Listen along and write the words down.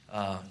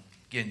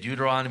Again,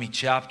 Deuteronomy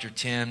chapter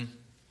 10.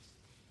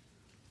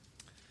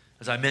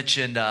 As I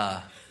mentioned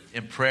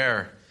in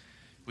prayer,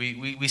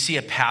 we see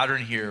a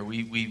pattern here.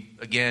 We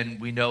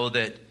know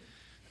that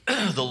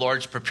the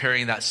Lord's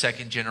preparing that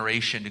second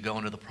generation to go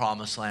into the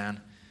promised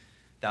land.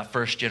 That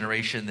first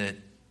generation that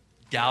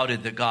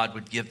doubted that God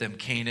would give them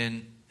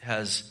Canaan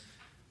has,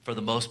 for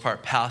the most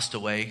part, passed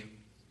away.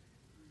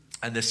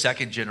 And the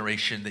second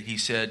generation that he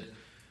said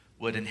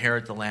would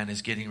inherit the land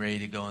is getting ready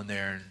to go in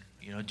there. And,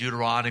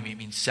 Deuteronomy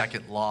means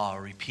second law,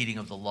 or repeating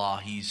of the law.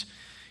 He's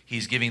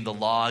giving the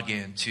law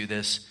again to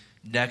this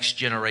next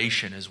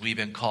generation, as we've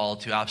been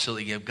called to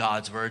absolutely give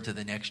God's word to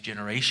the next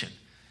generation.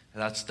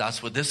 And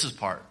that's what this is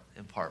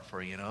in part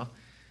for,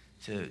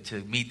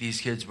 to meet these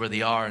kids where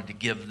they are and to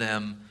give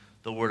them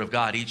the word of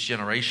God. Each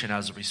generation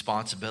has a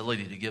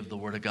responsibility to give the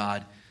word of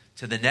God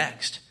to the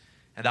next.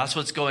 And that's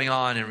what's going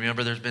on. And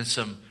remember, there's been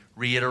some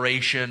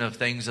reiteration of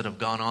things that have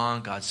gone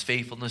on, God's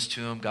faithfulness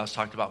to them. God's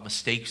talked about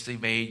mistakes they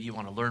made. You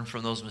want to learn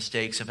from those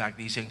mistakes. In fact,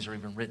 these things are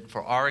even written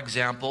for our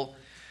example,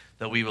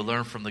 that we will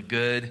learn from the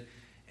good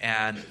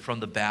and from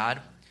the bad.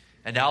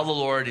 And now the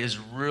Lord is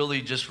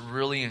really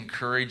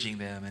encouraging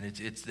them. And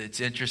it's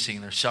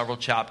interesting. There's several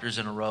chapters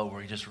in a row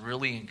where he just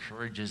really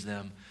encourages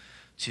them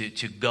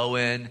to go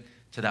in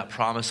to that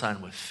promised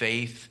land with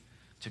faith,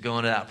 to go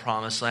into that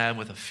promised land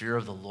with a fear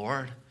of the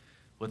Lord,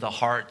 with a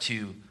heart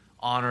to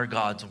honor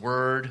God's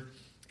word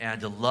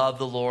and to love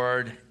the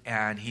Lord.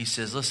 And he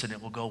says, listen,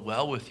 it will go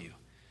well with you.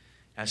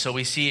 And so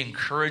we see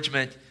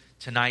encouragement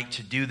tonight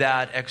to do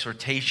that,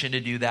 exhortation to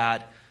do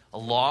that,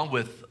 along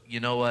with,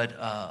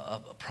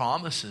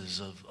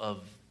 promises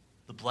of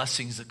the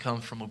blessings that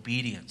come from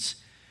obedience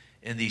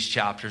in these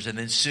chapters. And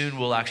then soon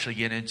we'll actually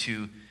get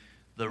into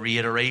the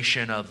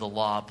reiteration of the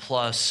law,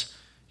 plus,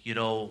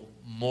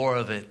 more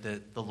of it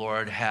that the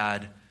Lord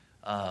had,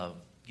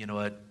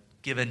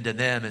 given to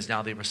them as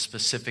now they were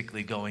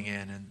specifically going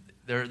in. And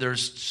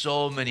there's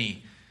so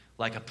many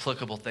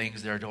applicable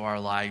things there to our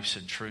lives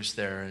and truths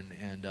there.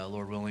 And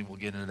Lord willing, we'll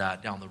get into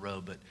that down the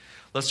road. But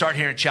let's start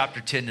here in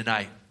chapter 10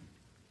 tonight.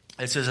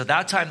 It says, at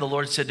that time the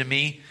Lord said to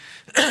me,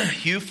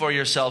 hew for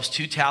yourselves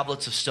 2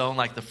 tablets of stone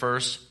like the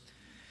first,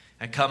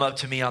 and come up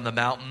to me on the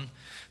mountain,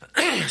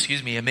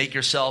 and make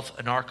yourself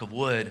an ark of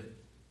wood.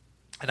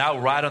 And I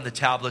will write on the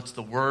tablets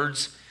the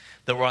words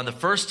that were on the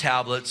first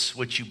tablets,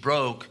 which you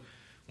broke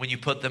when you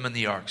put them in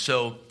the ark.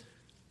 So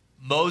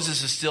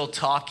Moses is still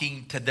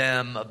talking to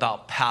them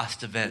about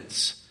past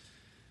events.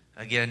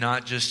 Again,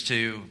 not just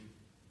to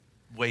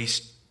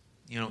waste,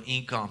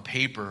 ink on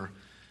paper,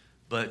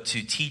 but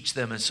to teach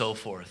them and so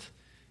forth.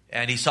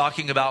 And he's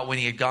talking about when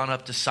he had gone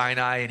up to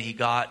Sinai and he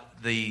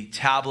got the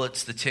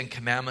tablets, the 10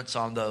 Commandments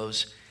on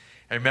those.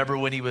 I remember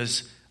when he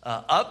was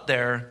up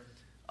there,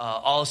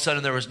 all of a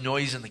sudden there was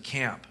noise in the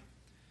camp.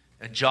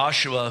 And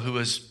Joshua, who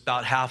was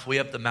about halfway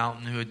up the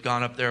mountain, who had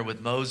gone up there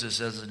with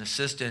Moses as an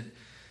assistant,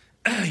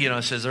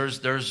 says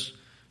there's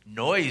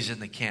noise in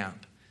the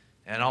camp.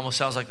 And it almost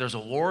sounds like there's a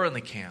war in the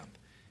camp.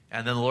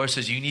 And then the Lord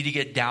says, you need to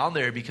get down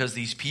there because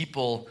these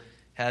people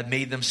had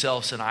made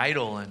themselves an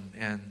idol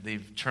and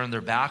they've turned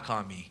their back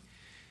on me.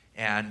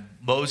 And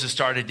Moses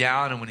started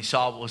down, and when he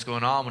saw what was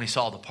going on, when he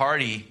saw the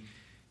party,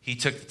 he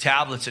took the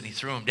tablets and he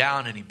threw them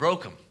down and he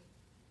broke them.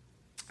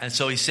 And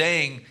so he's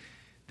saying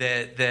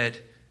that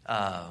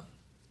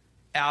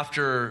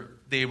after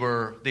they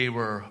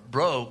were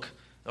broke,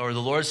 or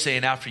the Lord's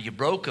saying after you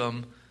broke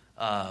them,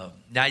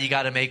 now you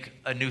got to make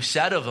a new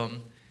set of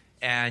them,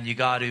 and you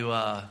got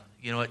to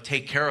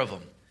take care of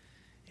them.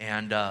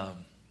 And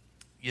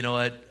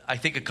I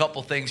think a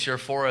couple things here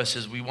for us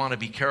is we want to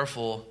be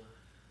careful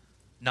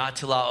not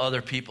to allow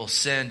other people's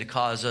sin to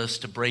cause us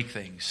to break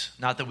things.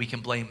 Not that we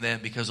can blame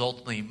them, because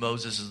ultimately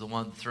Moses is the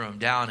one that threw them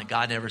down, and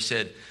God never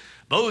said,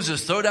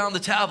 Moses, throw down the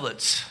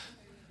tablets.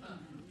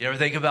 You ever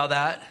think about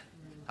that?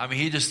 I mean,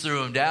 he just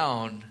threw them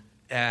down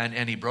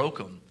and he broke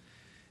them.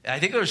 And I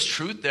think there's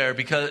truth there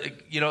because, and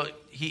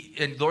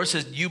the Lord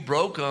says, you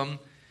broke them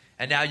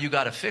and now you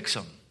got to fix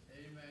them.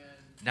 Amen.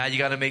 Now you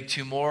got to make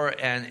 2 more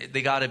and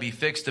they got to be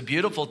fixed. The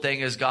beautiful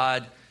thing is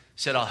God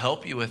said, I'll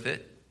help you with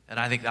it. And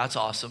I think that's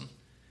awesome.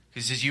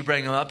 He says, you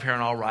bring them up here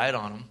and I'll ride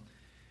on them.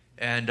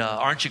 And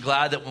aren't you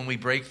glad that when we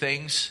break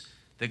things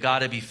that got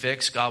to be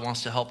fixed, God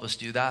wants to help us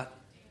do that?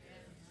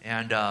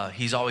 And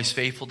he's always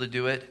faithful to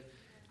do it.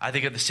 I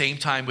think at the same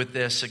time with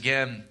this,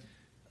 again,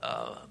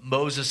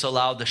 Moses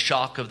allowed the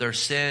shock of their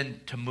sin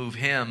to move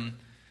him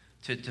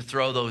to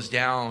throw those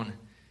down.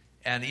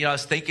 And, I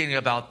was thinking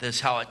about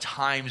this, how at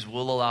times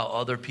we'll allow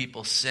other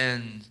people's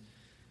sin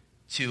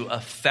to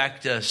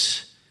affect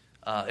us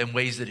in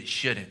ways that it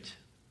shouldn't.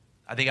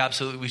 I think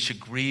absolutely we should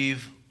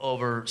grieve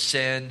over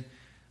sin.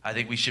 I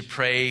think we should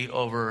pray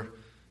over,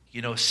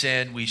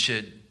 sin. We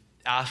should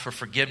ask for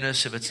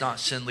forgiveness if it's not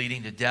sin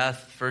leading to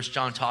death. 1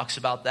 John talks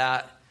about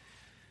that.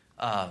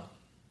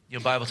 The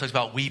Bible talks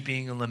about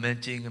weeping and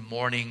lamenting and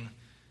mourning.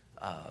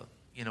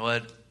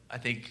 I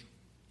think,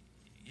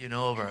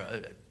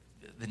 over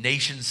the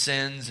nation's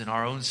sins and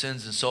our own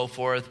sins and so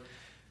forth.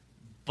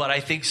 But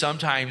I think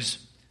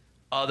sometimes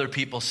other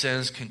people's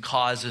sins can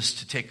cause us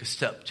to take a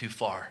step too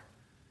far.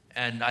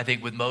 And I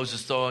think with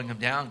Moses throwing him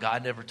down,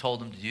 God never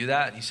told him to do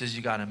that. He says,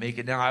 you got to make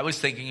it down. I was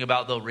thinking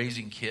about, though,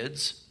 raising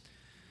kids.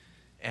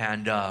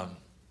 And I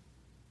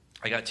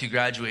got 2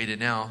 graduated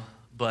now,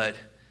 but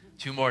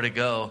 2 more to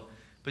go.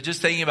 But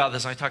just thinking about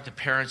this, I talk to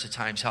parents at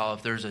times how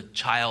if there's a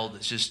child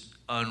that's just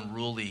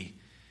unruly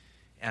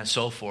and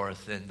so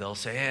forth, and they'll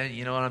say, hey,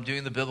 you know what, I'm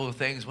doing the biblical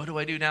things. What do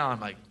I do now? I'm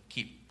like,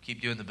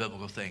 keep doing the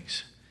biblical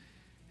things.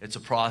 It's a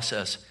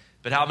process.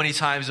 But how many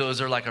times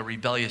those are like a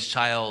rebellious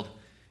child,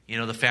 you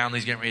know, the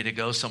family's getting ready to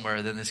go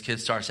somewhere, then this kid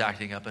starts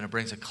acting up and it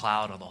brings a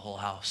cloud on the whole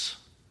house.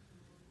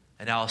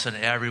 And now all of a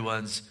sudden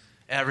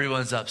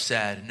everyone's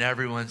upset and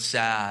everyone's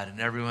sad and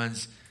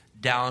everyone's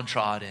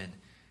downtrodden.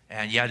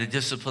 And you had to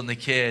discipline the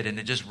kid and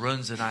it just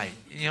ruins the night.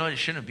 You know, it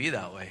shouldn't be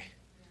that way.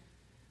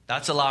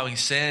 That's allowing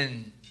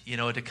sin, you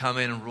know, to come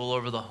in and rule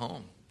over the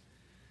home.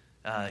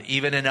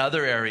 Even in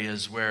other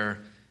areas where,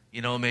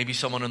 you know, maybe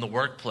someone in the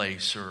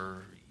workplace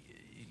or,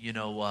 you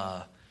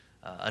know,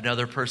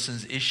 another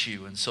person's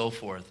issue and so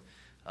forth.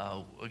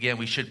 Again,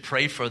 we should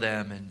pray for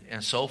them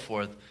and so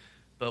forth.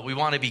 But we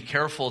want to be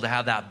careful to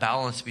have that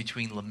balance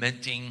between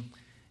lamenting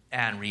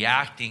and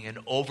reacting and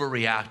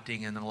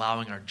overreacting and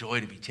allowing our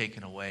joy to be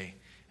taken away.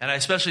 And I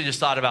especially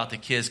just thought about the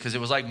kids because it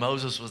was like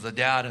Moses was the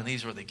dad and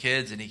these were the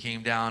kids, and he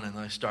came down and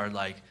I started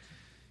like,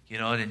 you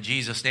know, and in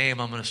Jesus'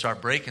 name, I'm going to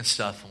start breaking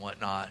stuff and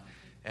whatnot.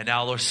 And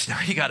now, Lord says, now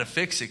you got to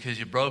fix it because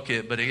you broke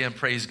it. But again,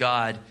 praise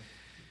God,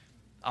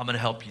 I'm going to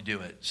help you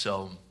do it.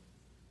 So,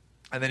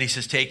 and then he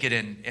says, take it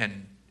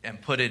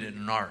and put it in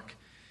an ark.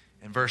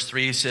 In verse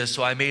 3, he says,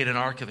 so I made an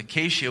ark of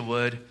acacia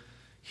wood,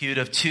 hewed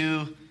of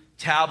 2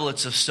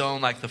 tablets of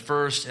stone like the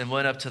first, and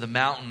went up to the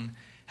mountain,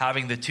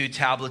 having the 2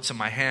 tablets in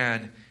my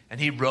hand. And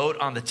he wrote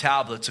on the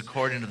tablets,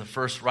 according to the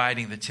first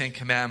writing, the 10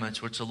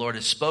 commandments, which the Lord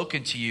has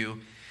spoken to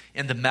you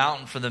in the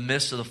mountain from the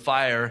midst of the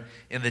fire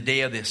in the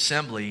day of the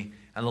assembly.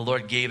 And the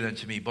Lord gave them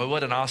to me. Boy,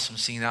 what an awesome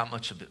scene that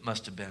much of it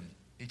must have been.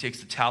 He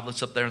takes the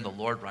tablets up there and the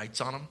Lord writes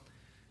on them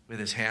with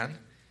his hand.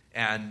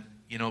 And,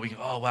 you know, we go,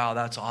 oh, wow,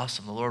 that's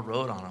awesome. The Lord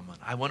wrote on them. And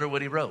I wonder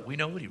what he wrote. We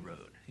know what he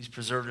wrote. He's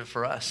preserved it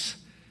for us.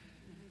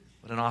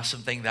 What an awesome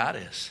thing that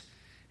is.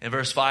 In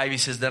verse 5, he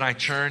says, then I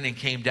turned and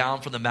came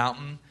down from the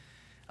mountain,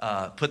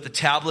 put the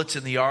tablets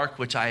in the ark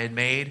which I had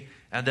made,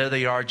 and there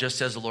they are,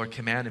 just as the Lord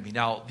commanded me.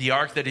 Now, the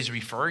ark that he's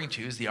referring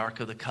to is the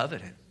Ark of the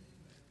Covenant.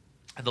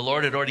 And the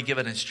Lord had already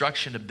given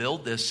instruction to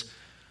build this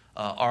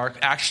ark.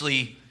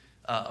 Actually,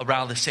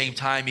 around the same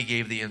time he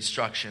gave the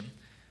instruction,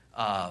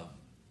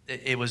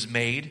 it was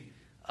made.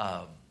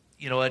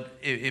 You know,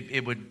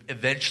 it would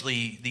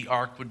eventually, the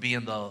ark would be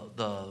in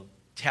the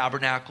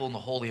tabernacle in the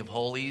Holy of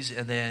Holies,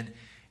 and then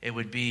it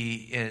would be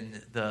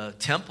in the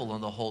temple in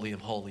the Holy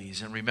of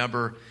Holies. And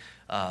remember,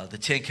 the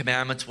 10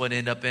 Commandments would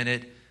end up in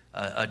it,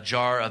 a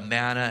jar of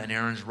manna and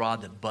Aaron's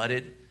rod that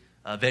budded.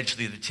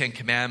 Eventually, the 10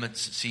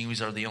 Commandments, it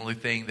seems, are the only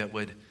thing that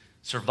would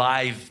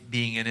survive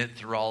being in it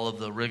through all of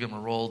the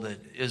rigmarole that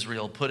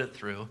Israel put it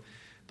through.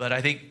 But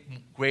I think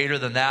greater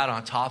than that,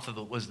 on top of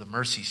it, was the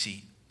mercy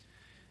seat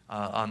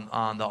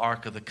on the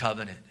Ark of the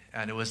Covenant.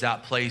 And it was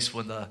that place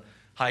when the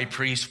high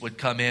priest would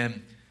come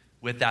in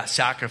with that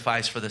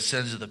sacrifice for the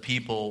sins of the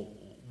people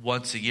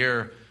once a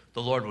year.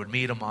 The Lord would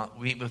meet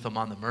with them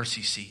on the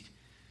mercy seat.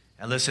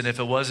 And listen, if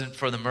it wasn't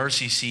for the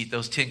mercy seat,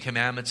 those 10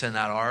 Commandments in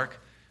that ark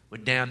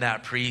would damn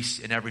that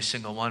priest and every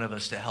single one of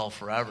us to hell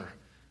forever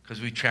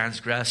because we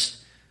transgressed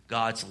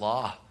God's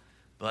law.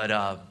 But,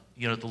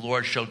 you know, the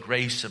Lord showed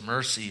grace and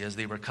mercy as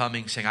they were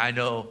coming, saying,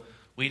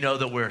 we know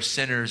that we're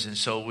sinners, and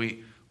so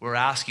we're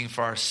asking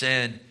for our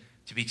sin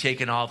to be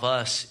taken off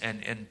us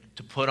and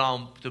to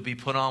be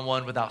put on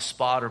one without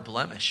spot or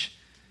blemish.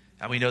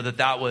 And we know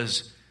that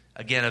was,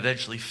 again,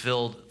 eventually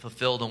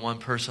fulfilled in one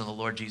person, the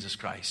Lord Jesus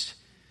Christ.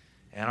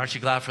 And aren't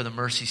you glad for the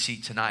mercy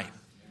seat tonight?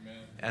 Amen.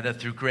 And that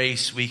through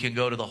grace we can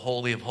go to the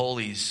Holy of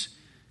Holies.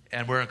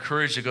 And we're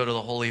encouraged to go to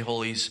the Holy of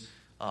Holies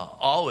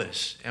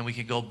always. And we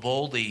can go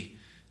boldly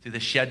through the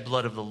shed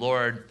blood of the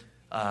Lord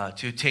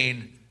to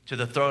attain to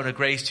the throne of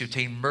grace, to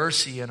attain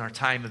mercy in our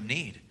time of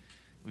need.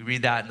 We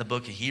read that in the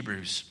book of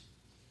Hebrews.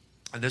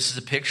 And this is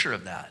a picture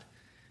of that.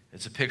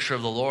 It's a picture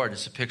of the Lord.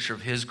 It's a picture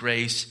of his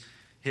grace,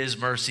 his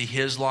mercy,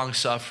 his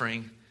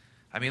long-suffering.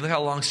 I mean, look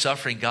how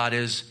long-suffering God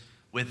is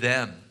with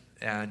them.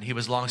 And he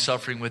was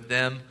long-suffering with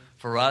them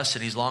for us,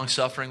 and he's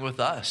long-suffering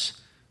with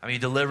us. I mean, he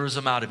delivers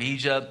them out of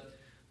Egypt.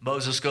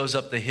 Moses goes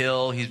up the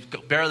hill. He's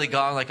barely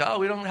gone, like, oh,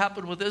 we don't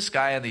happen with this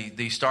guy. And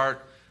they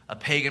start a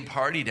pagan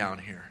party down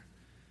here.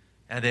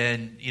 And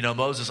then, you know,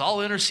 Moses,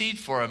 I'll intercede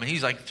for him. And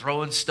he's like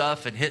throwing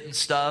stuff and hitting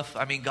stuff.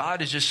 I mean,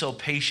 God is just so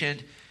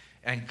patient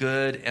and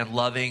good and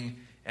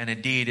loving. And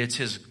indeed, it's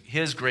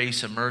his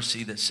grace and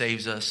mercy that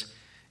saves us,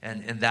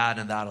 and that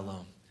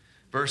alone.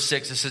 Verse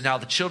 6, it says, now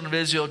the children of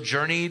Israel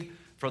journeyed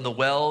from the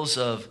wells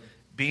of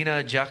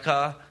Bina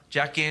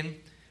Jachin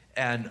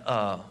and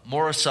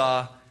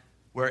Morasah,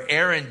 where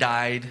Aaron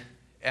died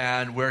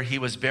and where he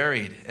was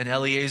buried. And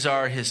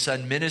Eleazar, his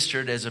son,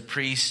 ministered as a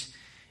priest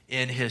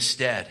in his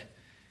stead.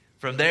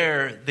 From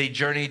there, they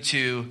journeyed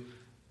to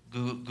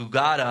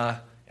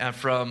Gugada and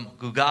from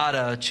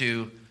Gugada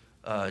to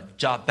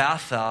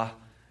Jotbatha,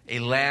 a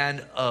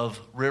land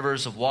of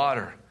rivers of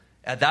water.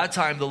 At that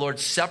time, the Lord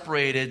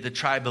separated the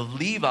tribe of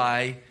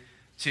Levi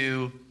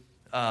to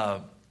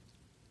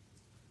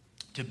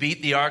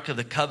beat the ark of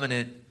the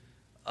covenant,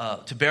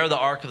 to bear the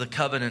ark of the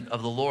covenant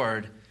of the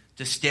Lord,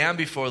 to stand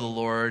before the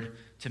Lord,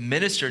 to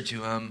minister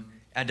to him,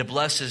 and to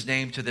bless his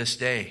name to this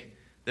day.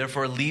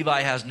 Therefore,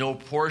 Levi has no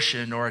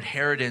portion or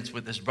inheritance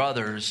with his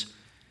brothers.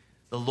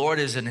 The Lord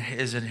is in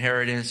his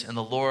inheritance, and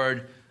the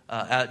Lord,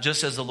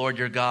 just as the Lord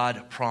your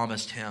God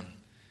promised him.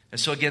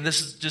 And so again,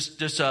 this is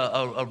just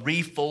a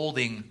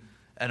refolding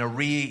and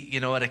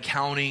an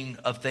accounting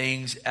of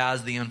things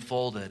as they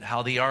unfolded,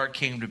 how the ark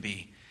came to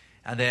be.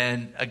 And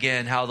then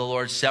again, how the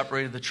Lord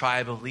separated the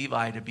tribe of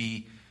Levi to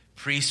be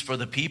priests for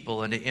the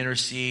people and to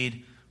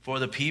intercede for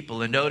the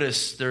people. And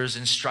notice there's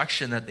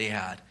instruction that they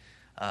had.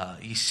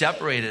 He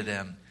separated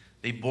them.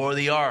 They bore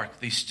the ark.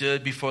 They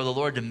stood before the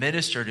Lord to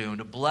minister to him,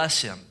 to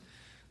bless him.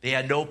 They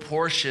had no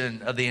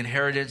portion of the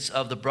inheritance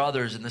of the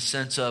brothers in the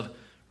sense of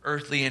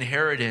earthly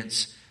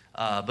inheritance.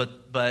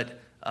 But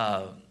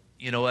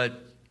you know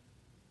what?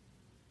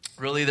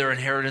 Really their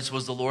inheritance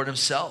was the Lord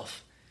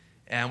himself.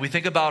 And we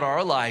think about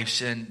our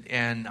lives,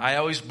 and I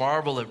always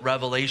marvel at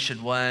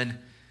Revelation 1,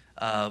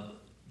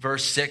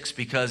 verse 6,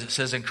 because it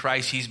says in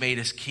Christ he's made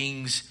us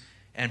kings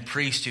and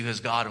priests to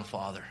his God and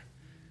Father.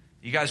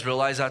 You guys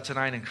realize that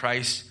tonight in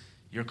Christ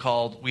we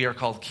are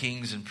called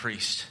kings and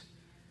priests.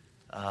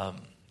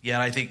 And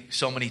I think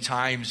so many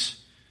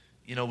times,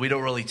 we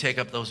don't really take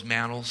up those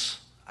mantles.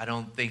 I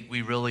don't think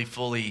we really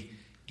fully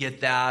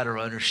get that or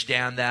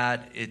understand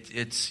that.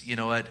 It's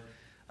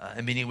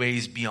in many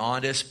ways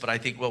beyond us. But I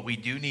think what we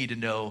do need to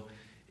know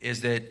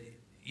is that,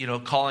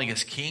 calling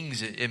us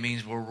kings, it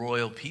means we're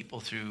royal people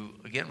through,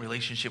 again,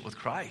 relationship with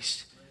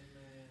Christ.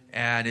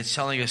 And it's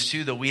telling us,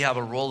 too, that we have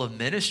a role of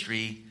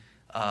ministry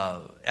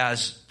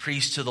as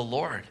priests to the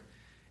Lord.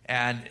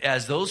 And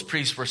as those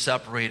priests were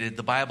separated,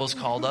 the Bible's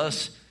called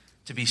us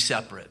to be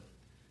separate,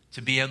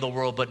 to be in the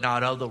world but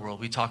not of the world.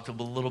 We talked a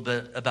little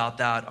bit about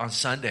that on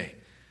Sunday.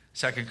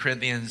 2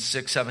 Corinthians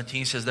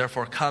 6:17 says,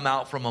 therefore come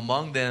out from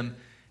among them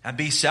and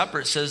be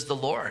separate, says the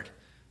Lord.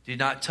 Do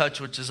not touch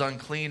which is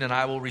unclean, and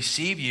I will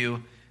receive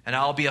you, and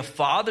I will be a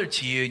father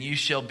to you, and you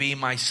shall be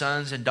my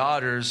sons and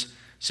daughters,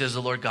 says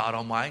the Lord God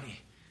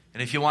Almighty.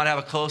 And if you want to have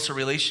a closer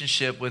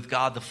relationship with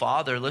God the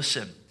Father,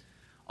 listen,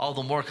 all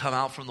the more come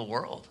out from the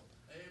world.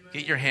 Amen.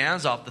 Get your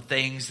hands off the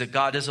things that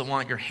God doesn't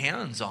want your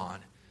hands on.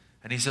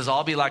 And he says,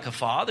 I'll be like a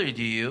father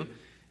to you,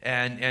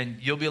 and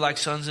you'll be like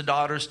sons and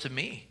daughters to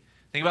me.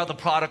 Think about the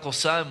prodigal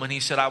son when he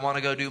said, I want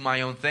to go do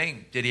my own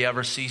thing. Did he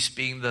ever cease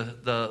being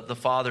the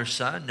father's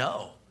son?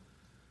 No.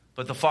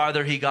 But the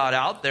farther he got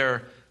out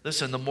there,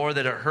 listen, the more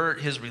that it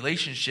hurt his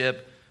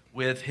relationship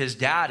with his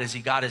dad as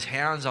he got his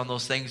hands on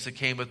those things that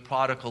came with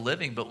prodigal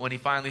living. But when he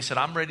finally said,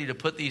 I'm ready to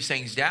put these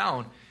things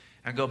down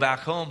and go back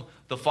home,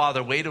 the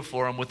father waited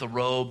for him with a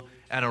robe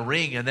and a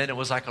ring, and then it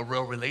was like a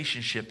real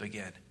relationship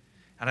again.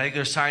 And I think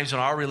there's times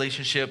when our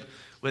relationship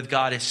with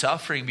God is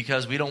suffering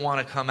because we don't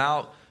want to come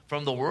out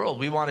from the world.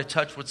 We want to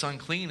touch what's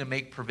unclean and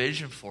make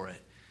provision for it.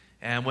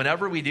 And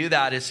whenever we do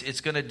that,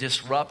 it's going to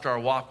disrupt our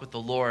walk with the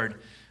Lord.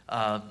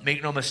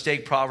 Make no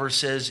mistake, Proverbs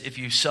says, if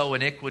you sow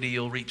iniquity,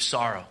 you'll reap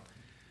sorrow.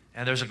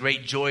 And there's a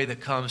great joy that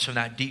comes from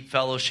that deep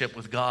fellowship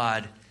with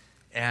God.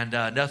 And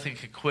nothing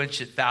can quench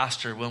it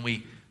faster when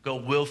we go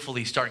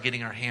willfully start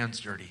getting our hands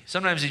dirty.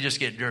 Sometimes you just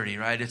get dirty,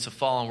 right? It's a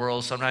fallen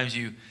world. Sometimes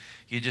you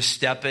just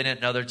step in it,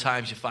 and other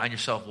times you find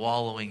yourself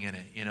wallowing in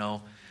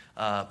it,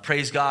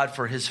 Praise God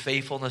for his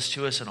faithfulness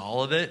to us in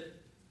all of it.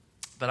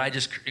 But I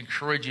just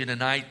encourage you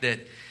tonight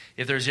that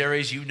if there's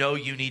areas you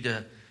need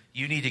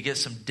to get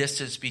some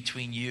distance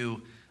between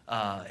you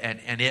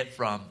and it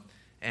from,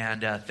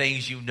 and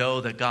things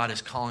that God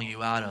is calling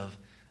you out of,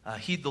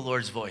 heed the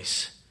Lord's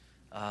voice.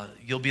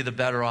 You'll be the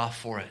better off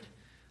for it.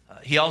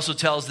 He also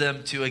tells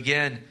them to,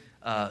 again,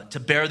 to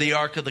bear the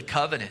Ark of the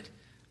Covenant,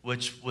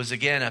 which was,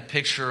 again, a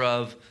picture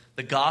of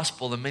the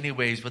gospel in many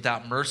ways with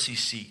that mercy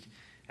seat.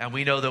 And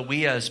we know that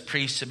we as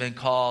priests have been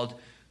called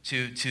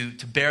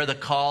to bear the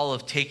call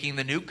of taking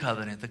the new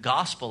covenant, the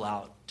gospel,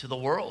 out to the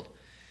world.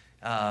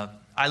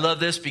 I love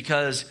this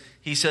because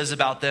he says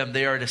about them,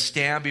 they are to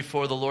stand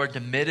before the Lord to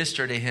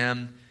minister to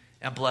him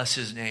and bless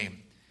his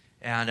name.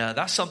 And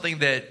that's something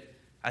that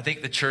I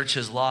think the church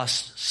has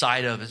lost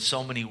sight of in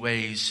so many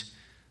ways,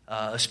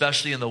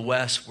 especially in the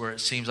West where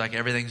it seems like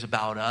everything's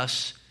about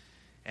us.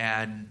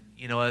 And,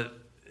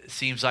 it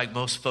seems like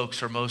most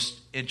folks are most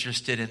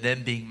interested in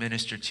them being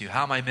ministered to.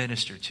 How am I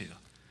ministered to?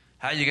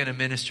 How are you going to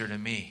minister to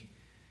me?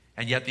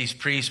 And yet these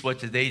priests, what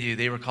did they do?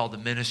 They were called to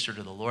minister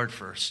to the Lord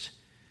first.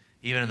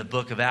 Even in the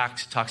book of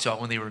Acts, it talks about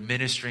when they were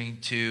ministering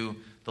to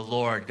the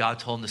Lord, God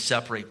told them to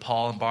separate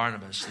Paul and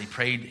Barnabas. They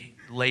prayed,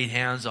 laid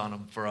hands on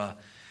them for an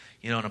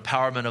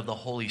empowerment of the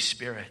Holy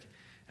Spirit.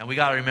 And we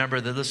got to remember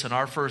that, listen,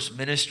 our first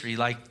ministry,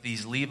 like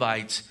these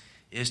Levites,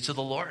 is to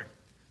the Lord,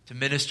 to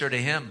minister to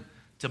him,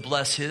 to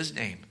bless his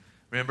name.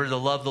 Remember to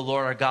love the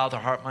Lord our God with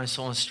our heart, mind,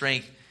 soul, and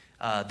strength.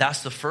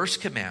 That's the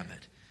first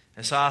commandment.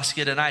 And so I ask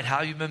you tonight, how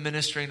have you been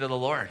ministering to the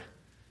Lord?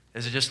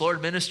 Is it just,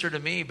 Lord, minister to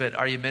me, but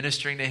are you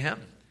ministering to him?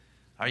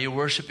 Are you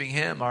worshiping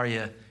him? Are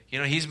you,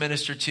 he's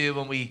ministered to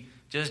when we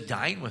just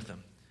dine with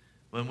him,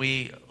 when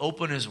we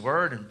open his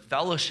word and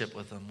fellowship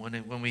with him,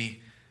 when we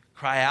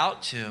cry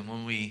out to him,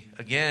 when we,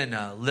 again,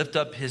 lift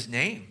up his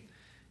name.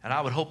 And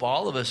I would hope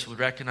all of us would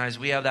recognize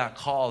we have that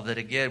call that,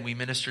 again, we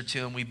minister to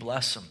him, we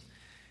bless him.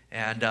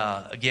 And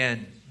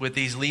again, with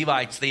these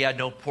Levites, they had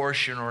no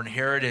portion or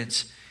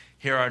inheritance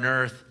here on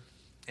earth,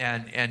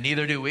 and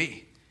neither do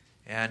we.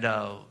 And,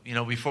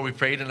 before we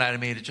prayed tonight, I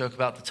made a joke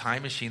about the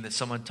time machine that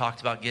someone talked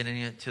about getting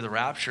it to the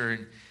rapture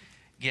and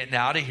getting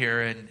out of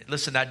here. And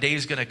listen, that day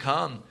is going to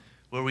come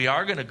where we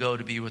are going to go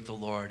to be with the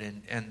Lord.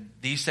 And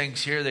these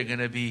things here, they're going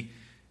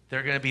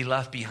to be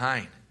left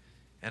behind.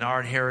 And our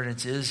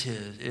inheritance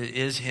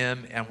is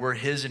him, and we're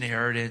his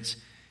inheritance.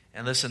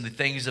 And listen, the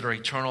things that are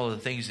eternal are the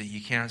things that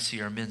you can't see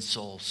are men's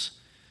souls.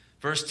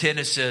 Verse 10,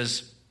 it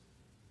says,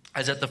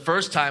 as at the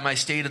first time I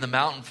stayed in the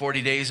mountain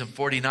 40 days and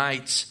 40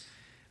 nights,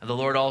 and the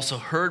Lord also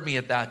heard me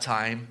at that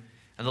time,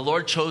 and the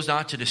Lord chose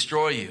not to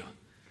destroy you.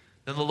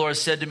 Then the Lord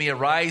said to me,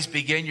 arise,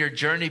 begin your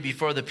journey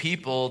before the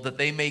people, that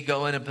they may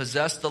go in and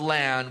possess the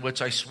land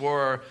which I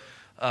swore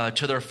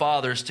to their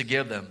fathers to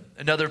give them.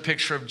 Another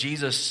picture of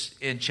Jesus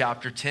in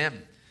chapter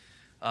 10.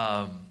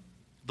 The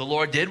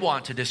Lord did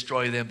want to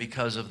destroy them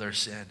because of their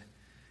sin.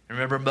 And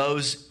remember,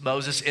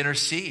 Moses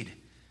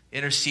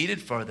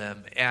interceded for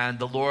them, and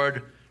the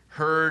Lord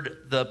heard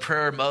the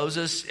prayer of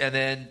Moses, and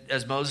then,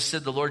 as Moses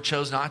said, the Lord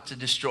chose not to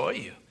destroy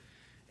you.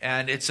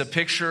 And it's a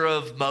picture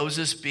of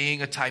Moses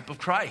being a type of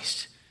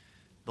Christ.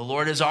 The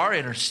Lord is our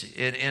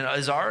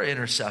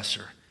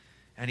intercessor,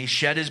 and he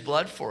shed his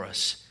blood for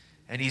us,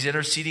 and he's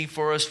interceding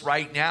for us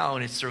right now,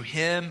 and it's through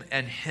him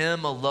and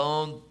him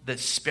alone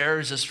that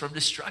spares us from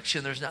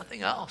destruction. There's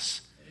nothing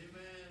else.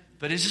 Amen.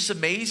 But it's just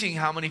amazing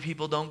how many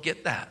people don't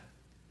get that.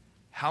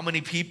 How many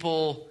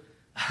people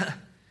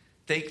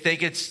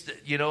think it's,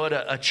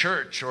 a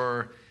church,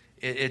 or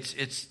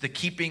it's the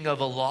keeping of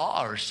a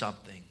law or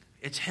something.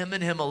 It's him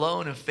and him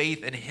alone, and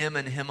faith in him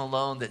and him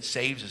alone that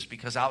saves us,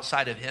 because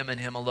outside of him and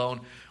him alone,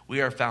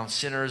 we are found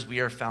sinners, we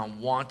are found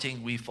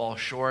wanting, we fall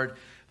short.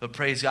 But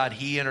praise God,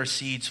 he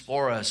intercedes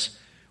for us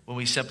when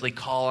we simply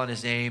call on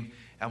his name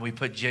and we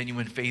put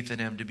genuine faith in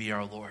him to be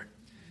our Lord.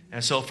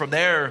 And so from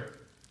there,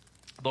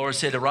 the Lord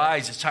said,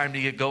 arise, it's time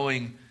to get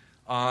going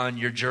on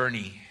your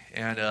journey.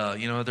 And,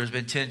 there's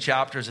been 10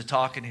 chapters of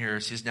talking here.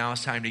 It says now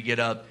it's time to get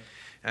up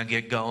and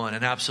get going.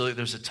 And absolutely,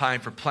 there's a time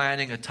for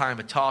planning, a time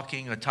of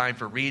talking, a time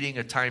for reading,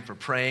 a time for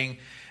praying.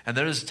 And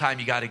there's a time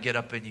you got to get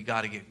up and you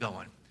got to get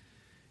going.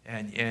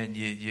 And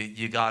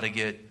you got to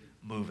get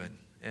moving.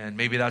 And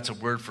maybe that's a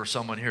word for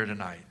someone here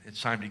tonight.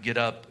 It's time to get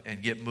up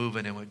and get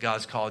moving in what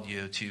God's called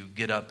you to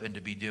get up and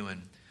to be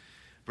doing.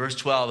 Verse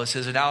 12, it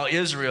says, and now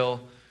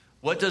Israel,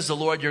 what does the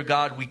Lord your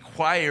God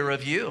require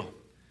of you?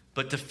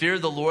 But to fear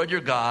the Lord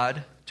your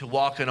God, to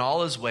walk in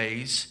all his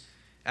ways,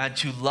 and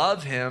to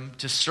love him,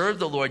 to serve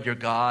the Lord your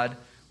God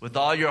with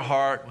all your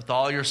heart, with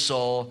all your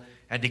soul,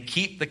 and to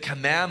keep the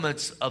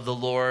commandments of the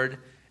Lord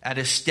and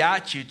his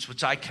statutes,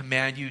 which I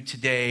command you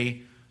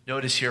today.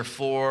 Notice here,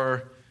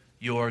 for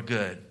your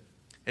good.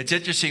 It's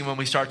interesting when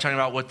we start talking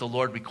about what the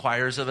Lord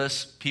requires of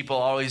us. People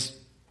always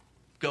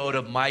go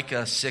to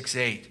Micah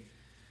 6:8,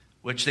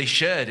 which they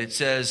should. It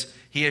says,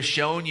 he has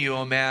shown you,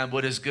 O man,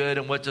 what is good,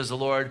 and what does the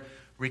Lord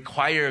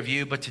require of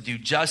you, but to do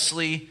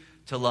justly,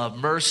 to love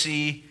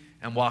mercy,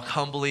 and walk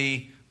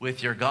humbly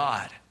with your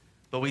God.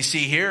 But we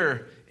see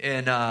here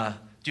in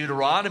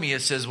Deuteronomy,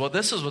 it says, well,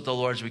 this is what the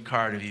Lord's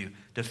required of you.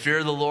 To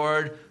fear the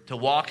Lord, to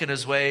walk in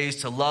his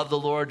ways, to love the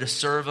Lord, to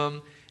serve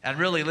him. And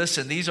really,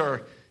 listen,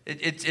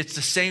 it's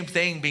the same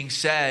thing being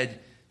said,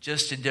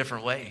 just in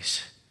different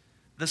ways.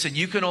 Listen,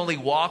 you can only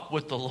walk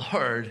with the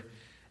Lord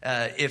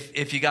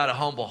if you got a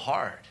humble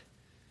heart.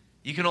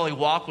 You can only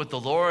walk with the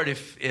Lord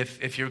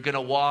if you're going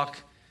to walk,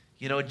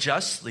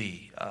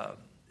 justly,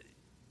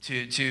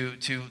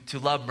 to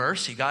love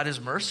mercy. God is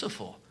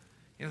merciful.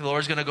 The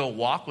Lord's going to go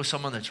walk with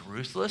someone that's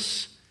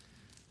ruthless.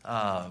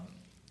 Is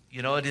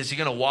he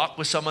going to walk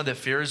with someone that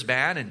fears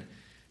man and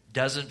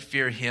doesn't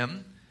fear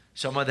him?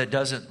 Someone that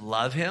doesn't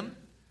love him?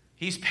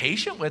 He's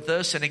patient with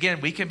us. And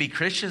again, we can be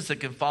Christians that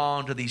can fall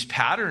into these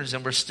patterns,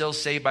 and we're still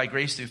saved by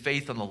grace through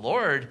faith in the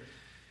Lord.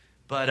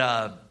 But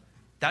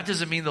that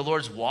doesn't mean the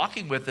Lord's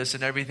walking with us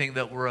in everything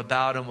that we're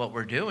about and what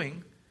we're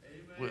doing.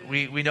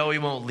 We know he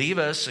won't leave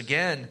us.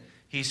 Again,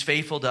 he's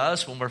faithful to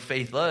us when we're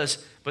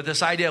faithless. But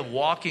this idea of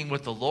walking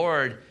with the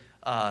Lord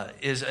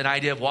is an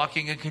idea of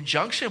walking in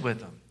conjunction with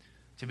him,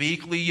 to be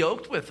equally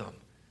yoked with him.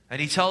 And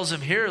he tells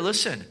him here,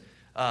 listen,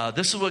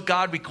 this is what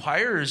God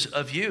requires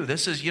of you.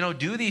 This is,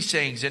 do these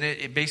things. And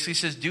it basically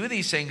says, do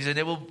these things and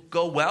it will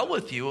go well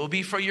with you. It will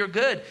be for your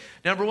good.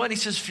 Number one, he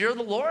says, fear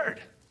the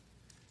Lord.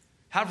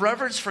 Have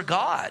reverence for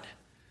God.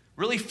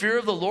 Really, fear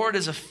of the Lord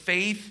is a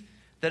faith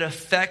that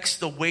affects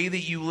the way that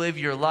you live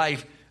your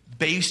life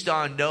based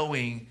on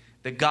knowing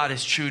that God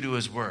is true to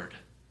his word.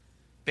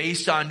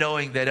 Based on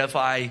knowing that if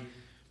I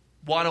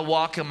want to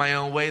walk in my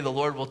own way, the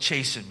Lord will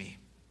chasten me.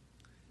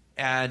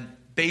 And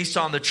based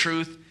on the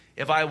truth.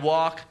 If I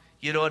walk,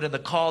 in the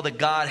call that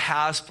God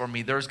has for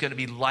me, there's going to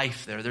be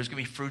life there. There's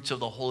going to be fruits of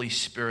the Holy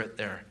Spirit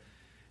there.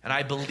 And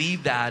I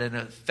believe that, and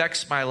it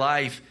affects my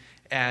life.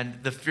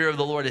 And the fear of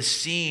the Lord is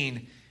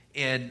seen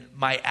in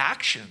my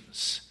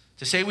actions.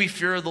 To say we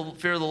fear the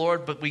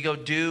Lord, but we go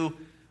do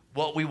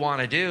what we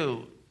want to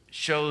do,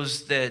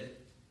 shows that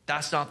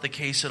that's not the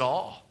case at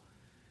all.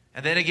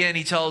 And then again,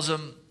 he tells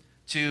them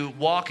to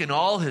walk in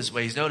all his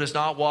ways. Notice,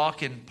 not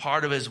walk in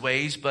part of his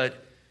ways,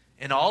 but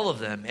in all of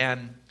them.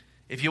 And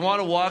if you want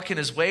to walk in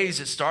his ways,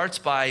 it starts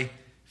by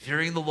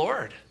fearing the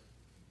Lord.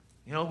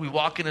 We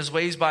walk in his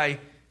ways by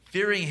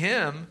fearing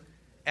him.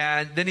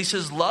 And then he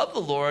says, love the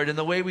Lord. And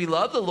the way we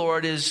love the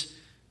Lord is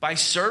by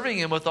serving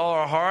him with all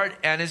our heart.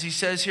 And as he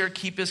says here,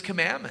 keep his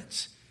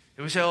commandments.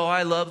 If we say,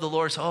 I love the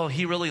Lord. So,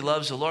 he really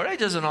loves the Lord. He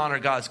doesn't honor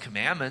God's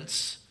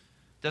commandments.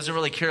 Doesn't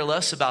really care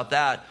less about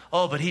that.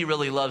 But he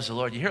really loves the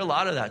Lord. You hear a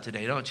lot of that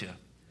today, don't you?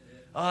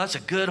 That's a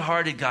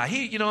good-hearted guy.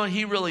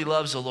 He really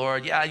loves the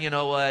Lord. Yeah, you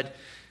know what?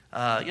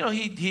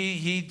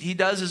 He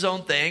does his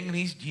own thing, and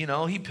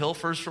he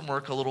pilfers from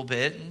work a little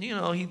bit, and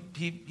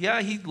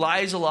he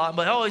lies a lot,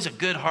 but he's a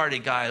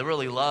good-hearted guy that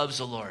really loves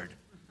the Lord.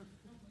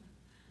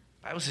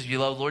 The Bible says if you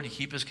love the Lord, you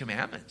keep his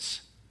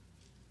commandments.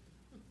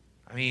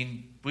 I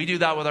mean, we do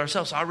that with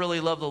ourselves. I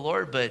really love the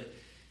Lord, but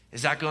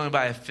is that going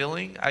by a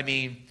feeling? I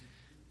mean,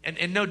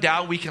 and no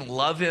doubt we can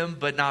love him,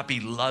 but not be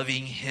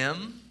loving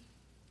him.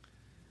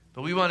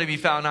 But we want to be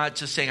found not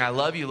just saying, I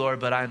love you, Lord,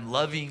 but I'm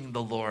loving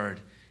the Lord.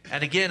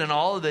 And again, in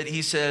all of it,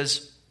 he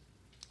says,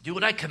 do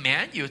what I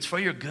command you. It's for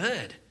your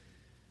good.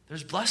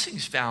 There's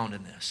blessings found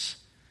in this.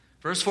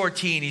 Verse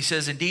 14, he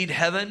says, indeed,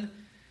 heaven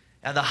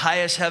and the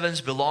highest heavens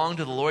belong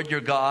to the Lord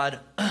your God,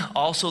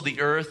 also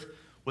the earth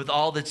with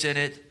all that's in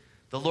it.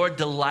 The Lord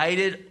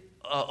delighted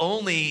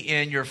only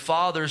in your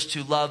fathers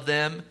to love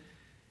them,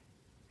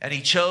 and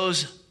he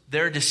chose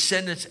their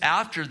descendants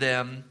after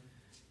them,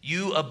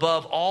 you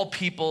above all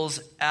peoples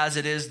as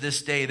it is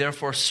this day.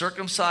 Therefore,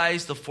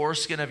 circumcise the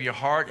foreskin of your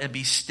heart and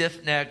be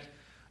stiff-necked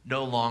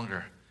no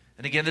longer.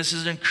 And again, this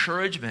is an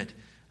encouragement.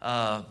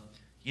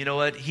 You know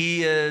what?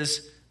 He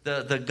is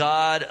the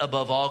God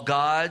above all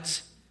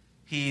gods.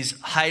 He's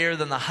higher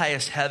than the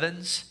highest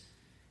heavens.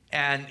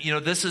 And,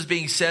 this is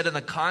being said in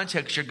the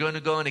context, you're going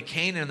to go into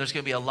Canaan, and there's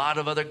going to be a lot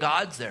of other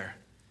gods there.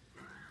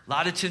 A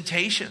lot of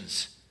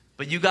temptations.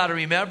 But you got to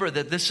remember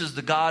that this is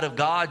the God of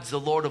gods, the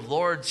Lord of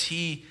lords.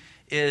 He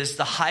is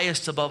the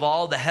highest above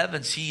all the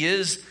heavens. He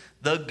is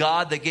the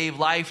God that gave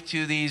life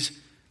to these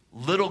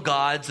little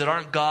gods that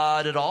aren't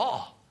God at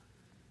all.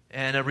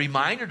 And a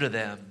reminder to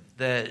them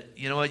that,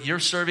 you're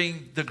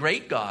serving the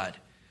great God.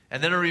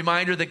 And then a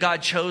reminder that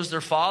God chose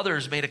their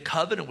fathers, made a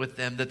covenant with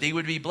them, that they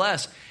would be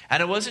blessed.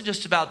 And it wasn't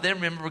just about them.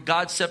 Remember,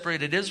 God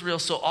separated Israel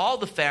so all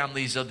the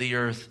families of the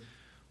earth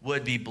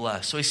would be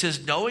blessed. So he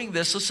says, knowing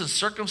this, listen,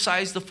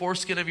 circumcise the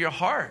foreskin of your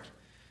heart.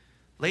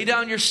 Lay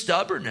down your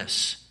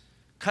stubbornness.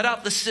 Cut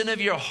out the sin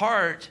of your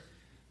heart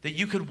that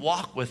you could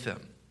walk with him.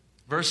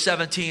 Verse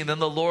 17, then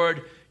the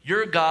Lord,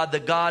 your God, the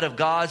God of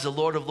gods, the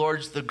Lord of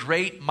lords, the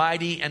great,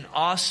 mighty, and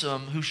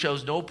awesome, who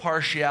shows no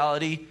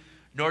partiality,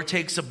 nor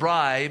takes a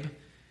bribe.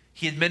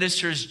 He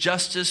administers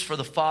justice for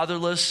the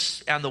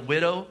fatherless and the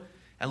widow,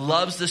 and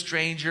loves the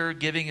stranger,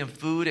 giving him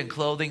food and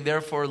clothing.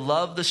 Therefore,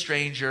 love the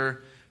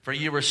stranger, for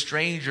you were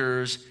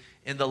strangers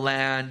in the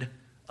land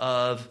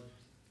of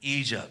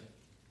Egypt.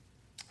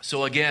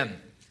 So again,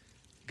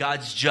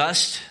 God's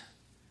just.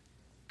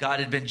 God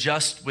had been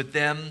just with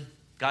them.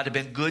 God had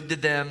been good to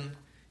them.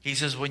 He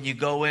says, when you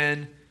go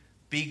in,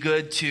 be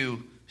good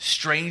to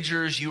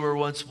strangers. You were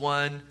once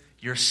one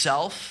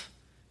yourself.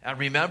 And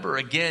remember,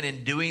 again,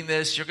 in doing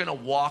this, you're going to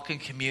walk in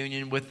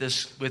communion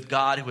with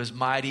God, who is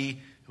mighty,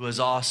 who is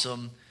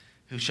awesome,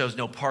 who shows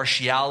no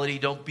partiality.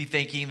 Don't be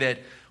thinking that,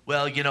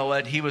 well, you know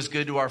what, he was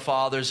good to our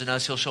fathers and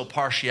us, he'll show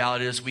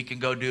partiality as we can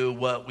go do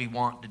what we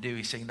want to do.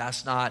 He's saying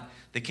that's not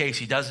the case.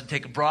 He doesn't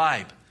take a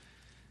bribe.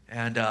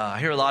 And I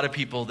hear a lot of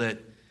people that,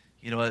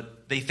 you know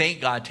what, they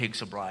think God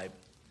takes a bribe.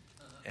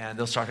 And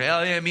they'll start,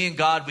 oh yeah, me and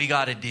God, we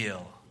got a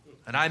deal.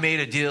 And I made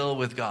a deal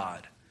with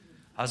God.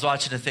 I was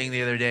watching a thing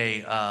the other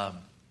day.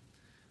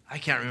 I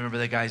can't remember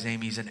the guy's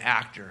name. He's an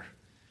actor.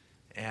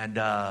 And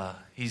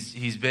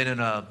he's been in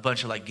a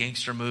bunch of like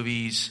gangster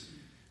movies.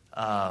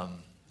 Oh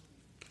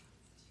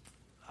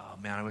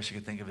man, I wish I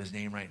could think of his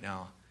name right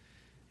now.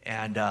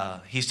 And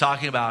he's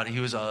talking about, he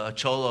was a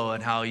cholo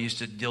and how he used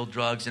to deal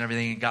drugs and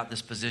everything and got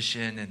this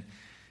position. And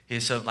he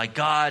said, like,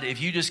 God,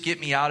 if you just get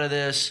me out of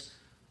this,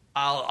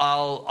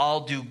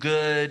 I'll do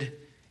good,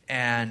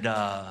 and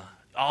I'll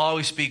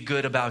always speak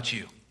good about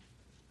you.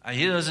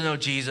 He doesn't know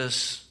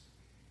Jesus,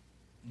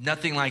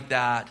 nothing like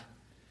that.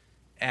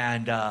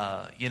 And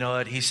you know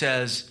what? He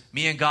says,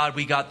 me and God,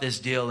 we got this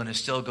deal, and it's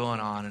still going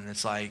on. And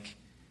it's like,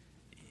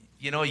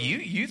 you know,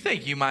 you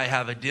think you might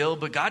have a deal,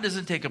 but God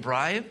doesn't take a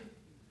bribe.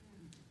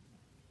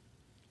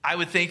 I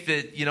would think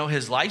that, you know,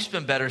 his life's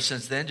been better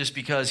since then just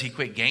because he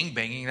quit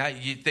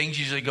gangbanging. Things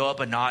usually go up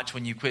a notch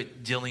when you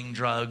quit dealing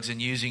drugs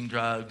and using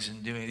drugs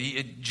and doing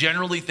it.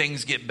 Generally,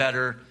 things get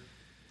better.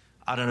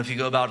 I don't know if you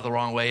go about it the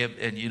wrong way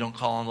and you don't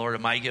call on the Lord,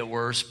 it might get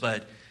worse,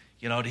 but,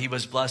 he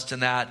was blessed in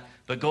that.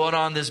 But going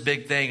on this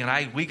big thing,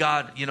 and we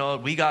got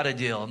a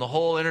deal. And the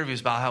whole interview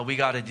is about how we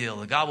got a deal.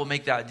 And God will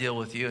make that deal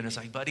with you. And it's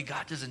like, buddy,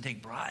 God doesn't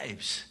take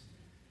bribes.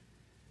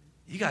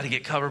 You got to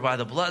get covered by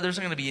the blood. There's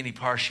not going to be any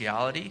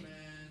partiality.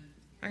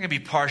 There's not going to be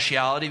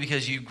partiality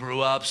because you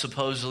grew up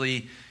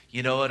supposedly,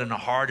 in a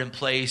hardened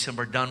place and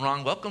were done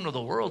wrong. Welcome to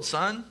the world,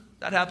 son.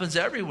 That happens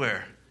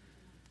everywhere.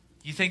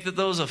 You think that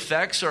those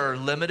effects are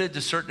limited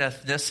to certain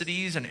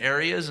ethnicities and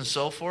areas and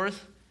so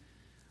forth?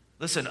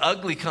 Listen,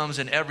 ugly comes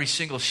in every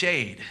single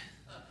shade.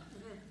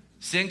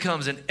 Sin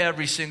comes in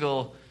every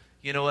single,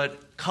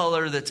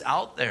 color that's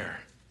out there.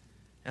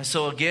 And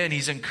so again,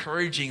 he's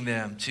encouraging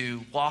them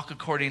to walk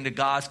according to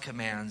God's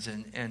commands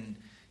and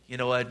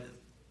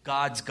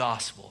God's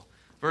gospel.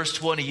 Verse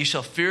 20, you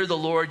shall fear the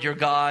Lord your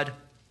God,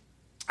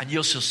 and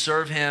you shall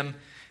serve him,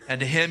 and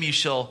to him you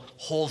shall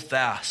hold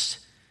fast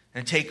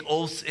and take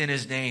oaths in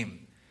his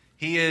name.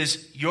 He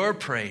is your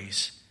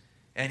praise,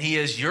 and he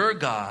is your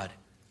God,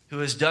 who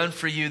has done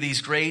for you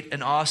these great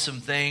and awesome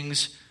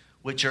things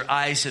which your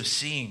eyes have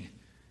seen.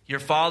 Your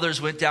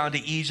fathers went down to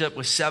Egypt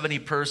with 70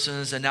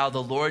 persons, and now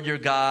the Lord your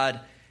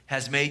God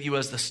has made you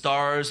as the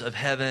stars of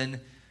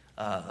heaven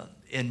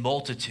in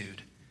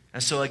multitude.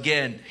 And so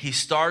again, he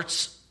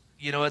starts,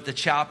 at the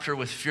chapter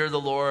with fear the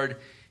Lord.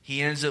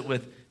 He ends it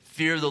with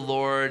fear the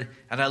Lord.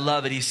 And I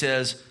love it. He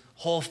says,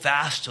 hold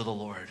fast to the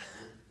Lord.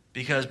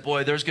 Because,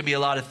 boy, there's going to be a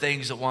lot of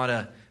things that want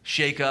to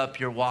shake up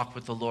your walk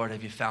with the Lord.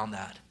 Have you found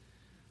that?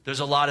 There's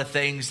a lot of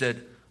things that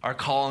are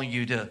calling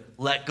you to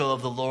let go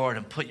of the Lord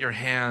and put your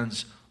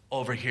hands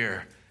over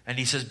here. And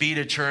he says, be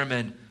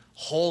determined,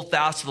 hold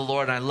fast to the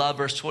Lord. And I love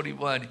verse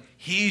 21.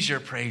 He's your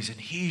praise and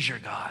he's your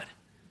God.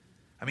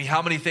 I mean,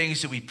 how many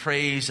things do we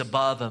praise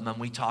above him and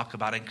we talk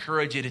about? I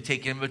encourage you to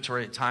take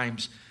inventory at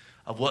times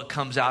of what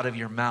comes out of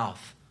your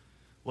mouth,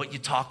 what you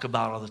talk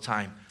about all the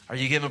time. Are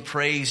you giving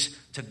praise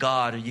to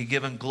God? Are you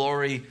giving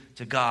glory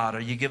to God?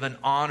 Are you giving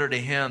honor to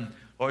him?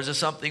 Or is it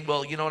something,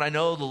 well, I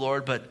know the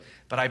Lord, but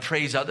I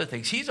praise other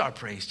things. He's our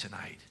praise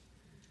tonight.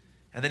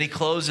 And then he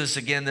closes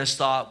again this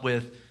thought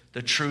with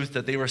the truth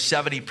that they were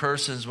 70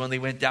 persons when they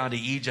went down to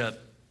Egypt.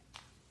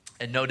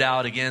 And no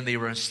doubt, again, they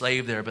were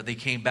enslaved there, but they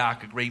came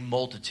back a great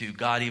multitude.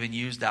 God even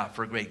used that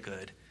for great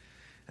good.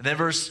 And then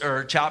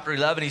chapter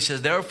 11, he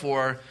says,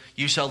 therefore,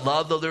 you shall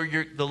love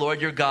the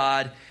Lord your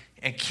God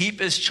and keep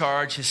his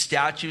charge, his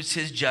statutes,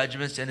 his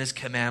judgments, and his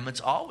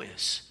commandments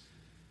always.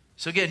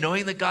 So again,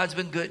 knowing that God's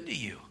been good to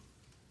you,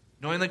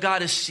 knowing that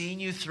God has seen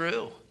you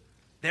through.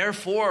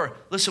 Therefore,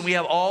 listen, we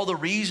have all the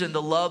reason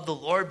to love the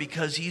Lord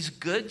because he's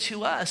good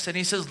to us. And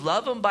he says,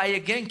 love him by,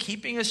 again,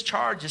 keeping his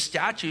charge, his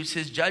statutes,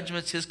 his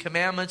judgments, his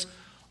commandments,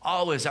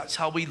 always. That's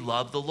how we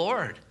love the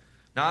Lord.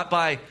 Not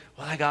by,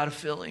 well, I got a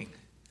feeling.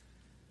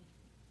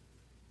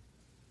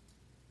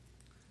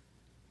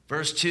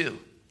 Verse 2,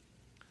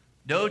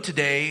 know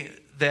today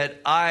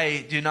that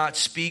I do not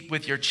speak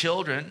with your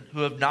children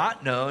who have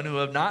not known, who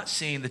have not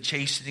seen the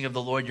chastening of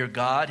the Lord your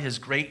God, his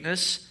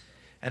greatness,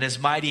 and his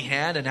mighty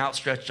hand and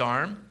outstretched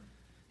arm,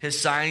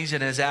 his signs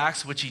and his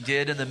acts which he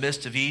did in the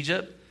midst of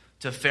Egypt,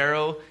 to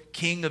Pharaoh,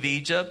 king of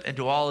Egypt, and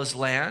to all his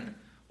land,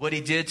 what he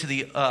did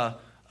to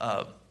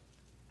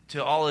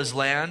all his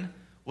land,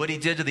 what he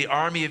did to the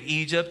army of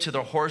Egypt, to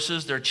their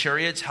horses, their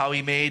chariots, how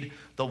he made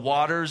the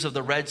waters of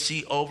the Red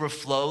Sea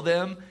overflow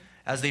them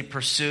as they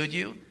pursued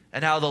you,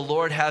 and how the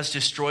Lord has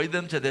destroyed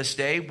them to this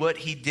day, what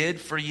he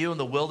did for you in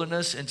the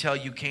wilderness until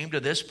you came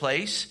to this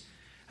place,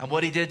 and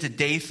what he did to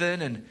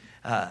Dathan and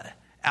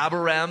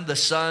Abiram, the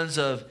sons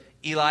of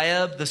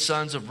Eliab, the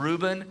sons of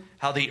Reuben,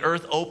 how the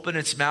earth opened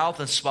its mouth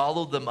and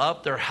swallowed them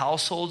up, their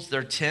households,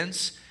 their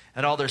tents,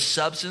 and all their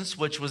substance,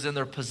 which was in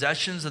their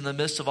possessions in the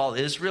midst of all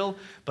Israel.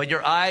 But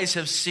your eyes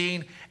have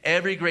seen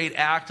every great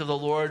act of the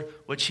Lord,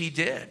 which he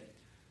did.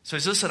 So he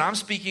says, listen, I'm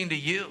speaking to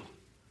you.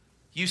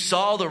 You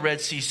saw the Red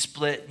Sea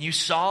split. You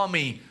saw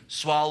me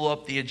swallow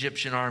up the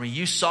Egyptian army.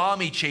 You saw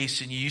me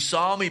chasten you. You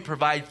saw me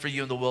provide for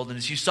you in the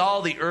wilderness. You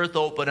saw the earth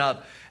open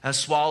up and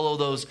swallow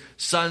those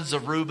sons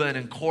of Reuben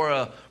and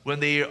Korah when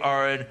they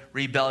are in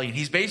rebellion.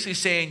 He's basically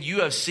saying, you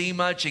have seen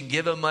much and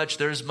given much.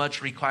 There's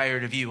much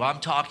required of you.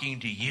 I'm talking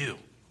to you.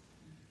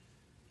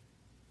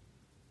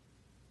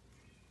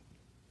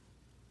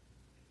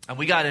 And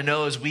we got to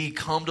know as we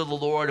come to the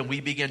Lord and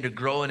we begin to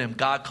grow in him,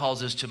 God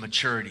calls us to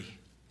maturity.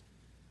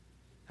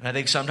 And I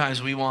think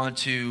sometimes we want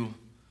to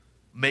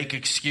make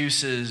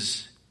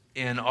excuses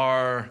in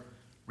our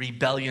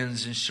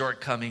rebellions and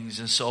shortcomings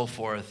and so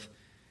forth.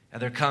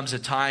 And there comes a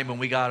time when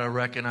we got to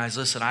recognize,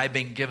 listen, I've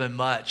been given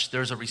much.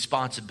 There's a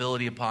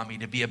responsibility upon me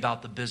to be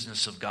about the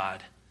business of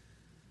God.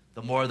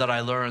 The more that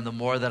I learn, the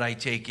more that I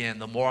take in,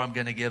 the more I'm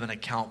going to give an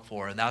account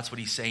for. And that's what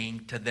he's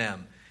saying to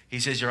them. He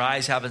says, your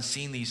eyes haven't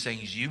seen these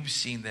things. You've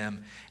seen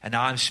them. And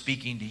now I'm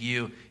speaking to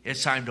you.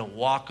 It's time to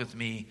walk with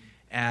me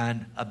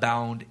and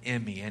abound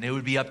in me. And it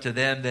would be up to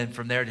them then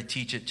from there to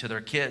teach it to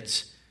their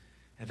kids.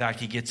 In fact,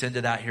 he gets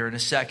into that here in a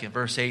second.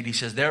 Verse 8, he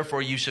says,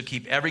 therefore you shall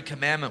keep every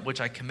commandment which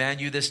I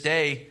command you this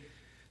day,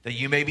 that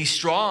you may be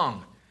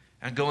strong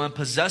and go and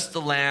possess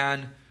the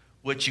land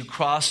which you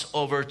cross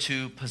over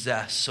to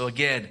possess. So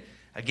again,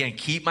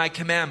 keep my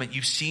commandment.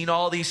 You've seen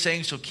all these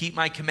things, so keep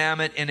my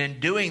commandment. And in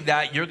doing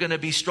that, you're going to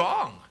be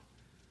strong.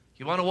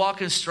 You want to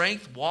walk in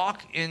strength?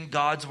 Walk in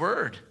God's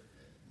word.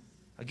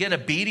 Again,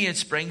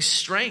 obedience brings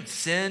strength.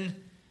 Sin,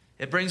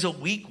 it brings a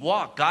weak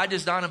walk. God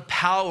does not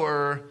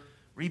empower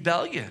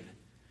rebellion.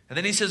 And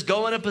then he says,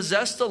 go in and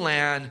possess the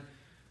land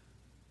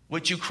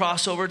which you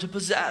cross over to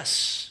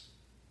possess.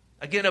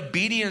 Again,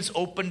 obedience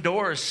opens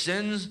doors.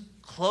 Sin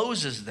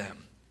closes them.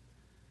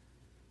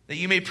 That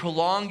you may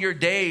prolong your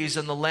days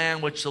in the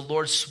land which the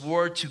Lord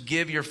swore to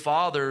give your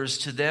fathers,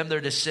 to them,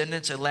 their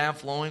descendants, a land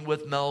flowing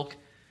with milk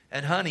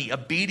and honey.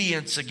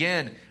 Obedience,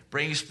 again,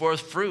 brings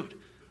forth fruit.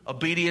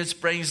 Obedience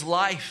brings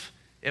life.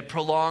 It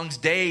prolongs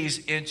days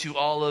into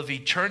all of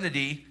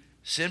eternity.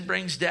 Sin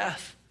brings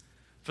death.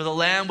 For the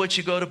land which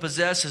you go to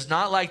possess is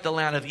not like the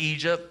land of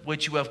Egypt, where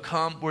you have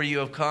come,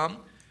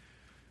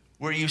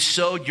 where you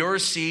sowed your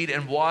seed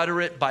and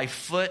water it by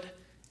foot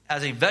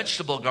as a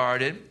vegetable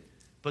garden.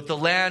 But the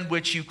land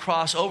which you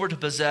cross over to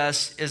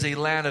possess is a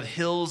land of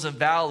hills and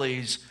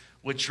valleys,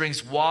 which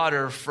drinks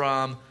water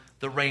from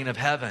the rain of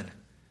heaven.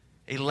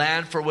 A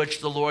land for which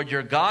the Lord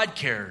your God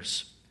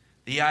cares.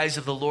 The eyes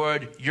of the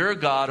Lord your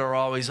God are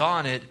always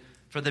on it,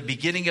 from the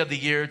beginning of the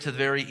year to the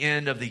very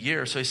end of the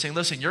year. So he's saying,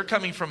 listen, you're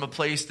coming from a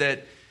place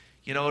that,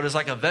 it is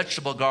like a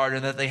vegetable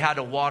garden that they had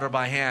to water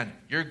by hand.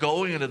 You're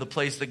going into the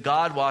place that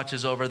God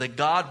watches over, that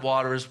God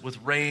waters with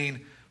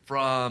rain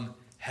from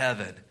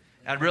heaven.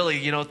 And really,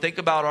 think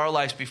about our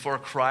lives before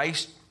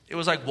Christ. It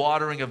was like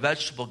watering a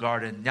vegetable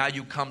garden. Now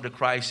you come to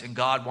Christ and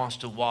God wants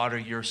to water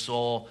your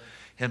soul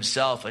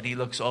himself, and he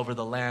looks over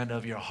the land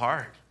of your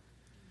heart.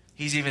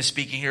 He's even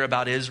speaking here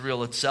about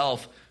Israel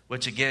itself,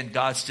 which again,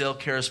 God still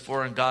cares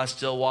for and God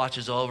still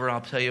watches over. And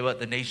I'll tell you what,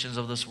 the nations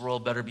of this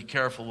world better be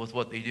careful with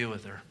what they do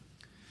with her.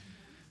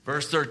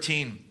 Verse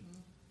 13,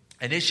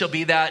 and it shall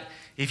be that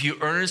if you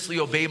earnestly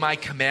obey my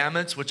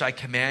commandments, which I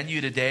command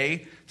you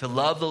today, to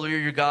love the Lord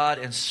your God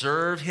and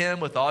serve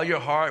him with all your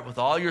heart, with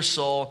all your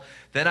soul,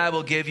 then I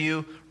will give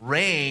you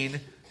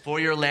rain for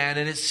your land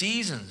in its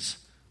seasons,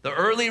 the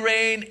early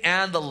rain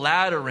and the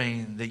latter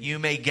rain, that you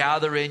may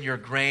gather in your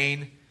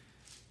grain,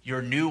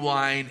 your new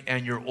wine,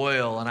 and your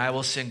oil. And I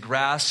will send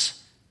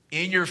grass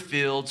in your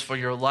fields for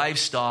your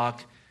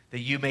livestock, that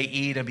you may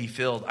eat and be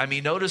filled.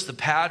 Notice the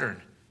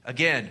pattern.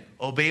 Again,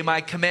 obey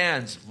my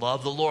commands,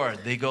 love the Lord.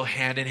 They go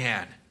hand in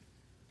hand,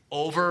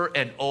 over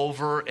and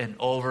over and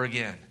over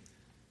again.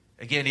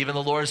 Again, even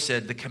the Lord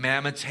said the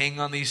commandments hang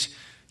on these,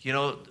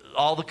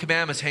 all the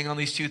commandments hang on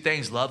these two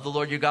things. Love the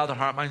Lord your God, the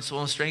heart, mind,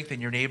 soul, and strength,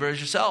 and your neighbor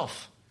as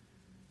yourself.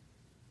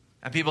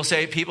 And people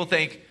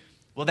think,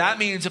 well, that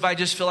means if I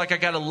just feel like I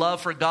got a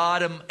love for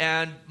God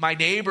and my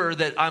neighbor,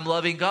 that I'm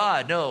loving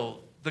God.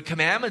 No, the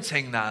commandments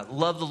hang that.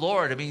 Love the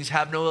Lord. It means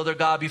have no other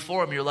God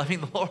before him. You're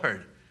loving the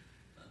Lord.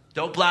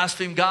 Don't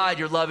blaspheme God.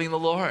 You're loving the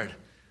Lord.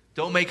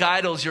 Don't make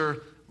idols. You're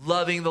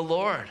loving the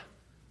Lord.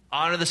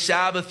 Honor the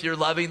Sabbath. You're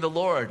loving the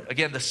Lord.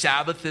 Again, the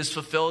Sabbath is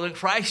fulfilled in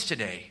Christ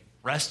today.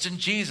 Rest in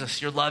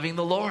Jesus. You're loving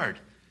the Lord.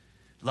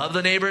 Love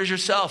the neighbor as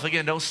yourself.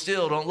 Again, don't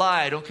steal, don't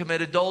lie, don't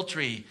commit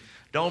adultery,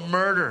 don't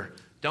murder,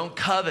 don't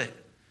covet.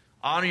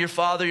 Honor your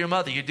father, your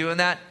mother. You're doing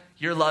that,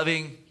 you're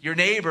loving your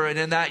neighbor, and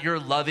in that you're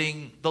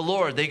loving the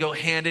Lord. They go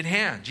hand in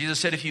hand. Jesus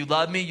said, if you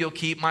love me, you'll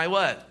keep my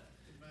what?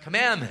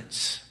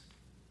 Commandments.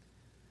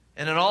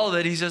 And in all of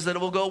it, he says that it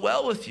will go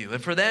well with you.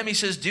 And for them, he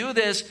says, do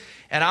this,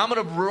 and I'm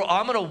going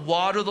to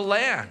water the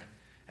land.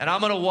 And I'm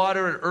going to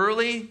water it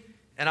early,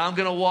 and I'm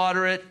going to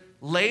water it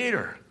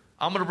later.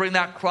 I'm going to bring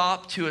that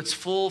crop to its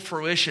full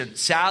fruition.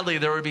 Sadly,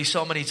 there would be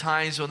so many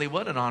times when they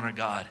wouldn't honor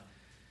God.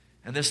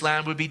 And this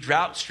land would be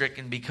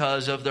drought-stricken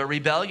because of their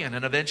rebellion.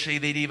 And eventually,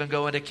 they'd even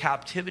go into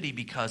captivity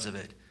because of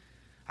it.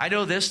 I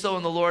know this, though,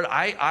 in the Lord.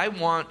 I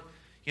want,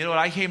 when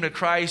I came to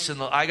Christ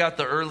and I got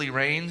the early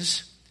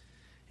rains,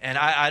 and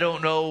I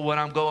don't know when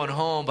I'm going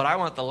home, but I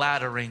want the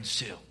latter rains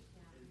too.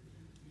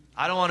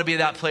 I don't want to be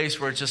that place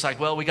where it's just like,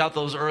 well, we got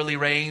those early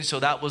rains, so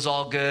that was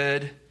all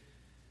good.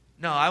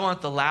 No, I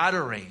want the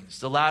latter rains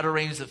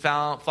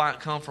that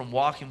come from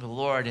walking with the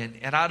Lord.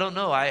 And I don't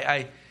know.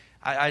 I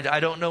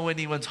don't know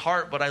anyone's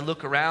heart, but I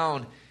look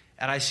around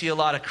and I see a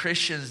lot of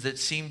Christians that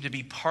seem to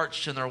be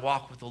parched in their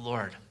walk with the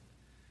Lord.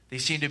 They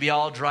seem to be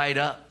all dried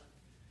up.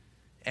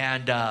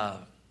 And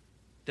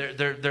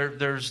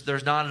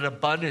there's not an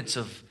abundance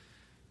of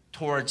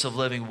torrents of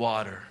living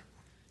water.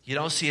 You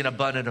don't see an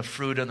abundance of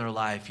fruit in their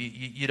life.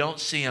 You don't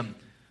see them,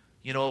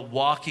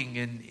 walking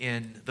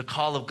in the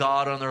call of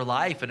God on their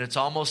life. And it's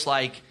almost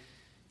like,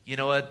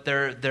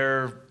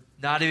 they're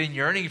not even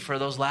yearning for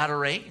those latter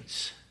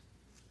rains.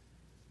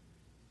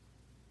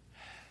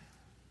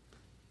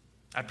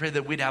 I pray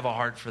that we'd have a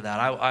heart for that.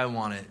 I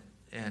want it.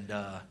 And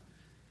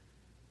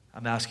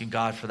I'm asking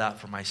God for that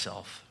for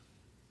myself.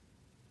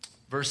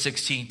 Verse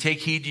 16, take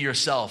heed to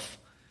yourself,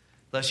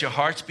 lest your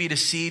hearts be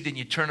deceived and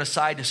you turn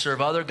aside to serve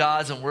other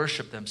gods and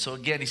worship them. So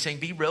again, he's saying,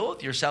 be real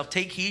with yourself.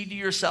 Take heed to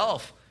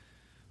yourself.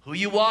 Who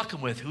you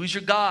walking with? Who's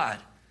your God?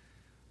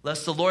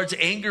 lest the Lord's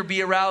anger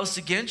be aroused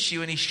against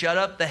you, and he shut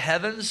up the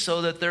heavens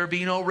so that there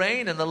be no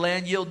rain, and the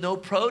land yield no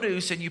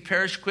produce, and you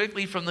perish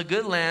quickly from the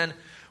good land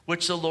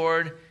which the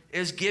Lord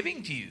is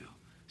giving to you.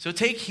 So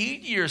take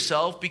heed to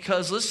yourself,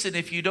 because listen,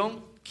 if you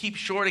don't keep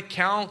short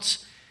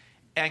accounts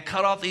and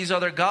cut off these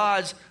other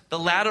gods, the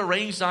latter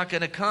rain's not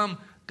going to come.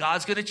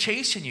 God's going to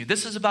chasten you.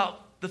 This is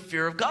about the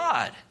fear of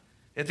God.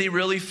 If they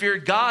really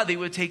feared God, they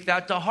would take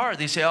that to heart.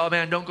 They say, oh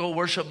man, don't go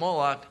worship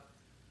Moloch.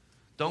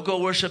 Don't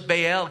go worship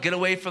Baal. Get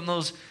away from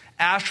those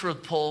Asherah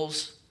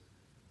poles.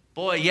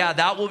 Boy, yeah,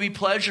 that will be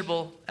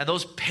pleasurable. And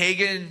those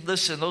pagan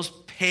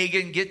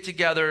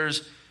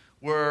get-togethers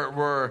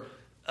were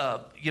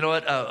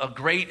a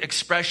great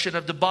expression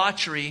of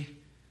debauchery.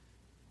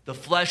 The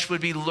flesh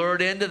would be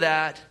lured into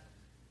that.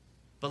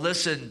 But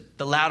listen,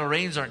 the latter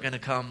rains aren't going to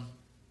come.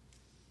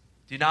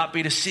 Do not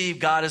be deceived.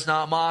 God is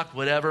not mocked.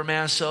 Whatever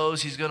man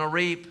sows, he's going to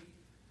reap.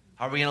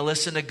 Are we going to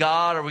listen to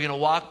God? Are we going to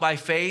walk by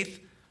faith?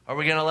 Are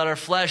we going to let our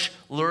flesh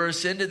lure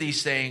us into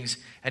these things?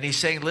 And he's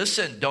saying,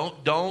 listen,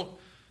 don't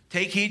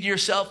take heed to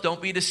yourself.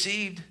 Don't be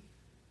deceived.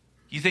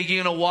 You think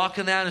you're going to walk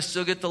in that and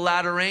still get the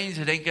latter rains?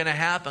 It ain't going to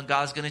happen.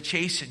 God's going to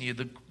chasten you.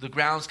 The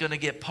ground's going to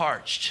get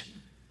parched.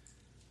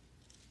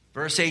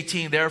 Verse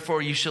 18,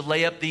 therefore you should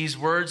lay up these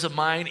words of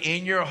mine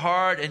in your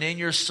heart and in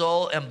your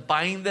soul, and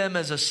bind them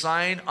as a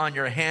sign on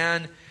your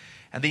hand,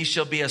 and these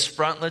shall be as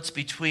frontlets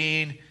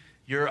between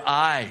your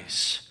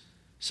eyes.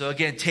 So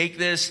again, take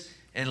this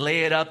and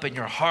lay it up in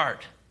your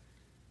heart.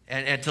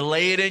 And to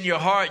lay it in your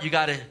heart, you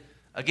got to,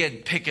 again,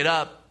 pick it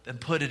up and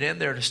put it in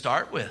there to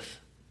start with.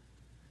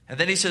 And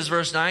then he says,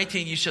 verse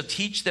 19, you shall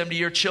teach them to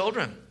your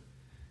children,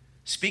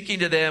 speaking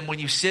to them when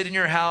you sit in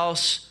your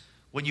house,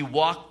 when you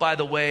walk by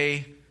the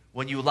way,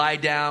 when you lie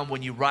down,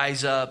 when you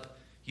rise up.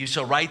 You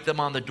shall write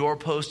them on the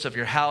doorposts of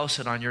your house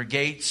and on your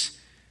gates,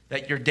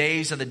 that your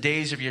days and the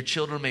days of your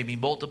children may be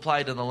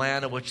multiplied in the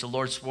land of which the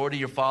Lord swore to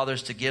your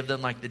fathers to give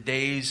them, like the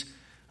days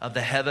of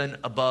the heaven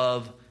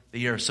above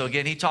the earth. So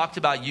again, he talked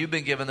about, you've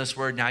been given this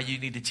word, now you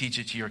need to teach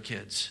it to your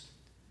kids.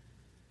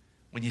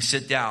 When you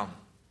sit down,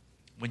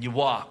 when you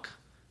walk,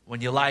 when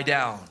you lie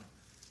down,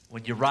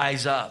 when you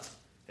rise up.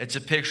 It's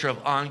a picture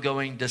of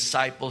ongoing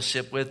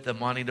discipleship with them,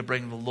 wanting to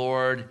bring the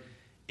Lord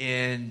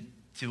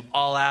into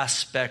all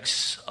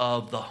aspects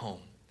of the home.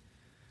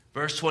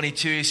 Verse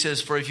 22, he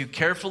says, for if you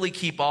carefully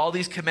keep all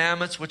these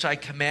commandments which I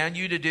command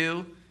you to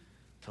do,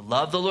 to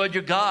love the Lord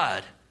your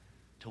God,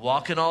 to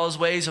walk in all his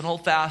ways and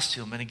hold fast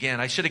to him. And again,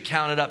 I should have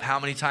counted up how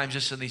many times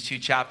just in these two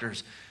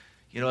chapters.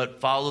 You know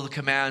what? Follow the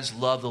commands,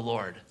 love the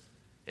Lord.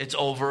 It's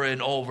over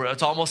and over.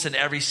 It's almost in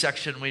every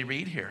section we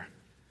read here.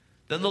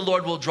 Then the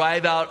Lord will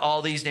drive out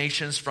all these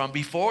nations from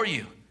before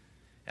you,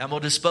 and will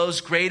dispose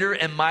greater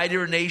and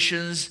mightier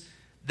nations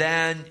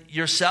than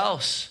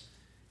yourselves.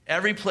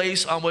 Every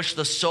place on which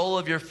the sole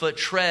of your foot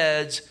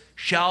treads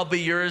shall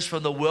be yours,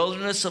 from the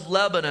wilderness of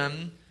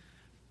Lebanon,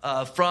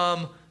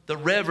 from the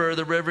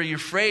river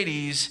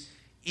Euphrates,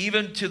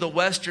 even to the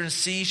western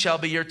sea shall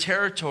be your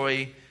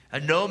territory,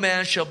 and no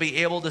man shall be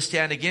able to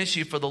stand against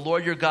you. For the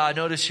Lord your God,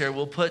 notice here,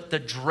 will put the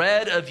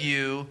dread of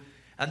you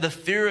and the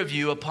fear of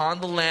you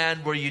upon the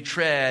land where you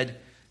tread,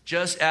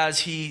 just as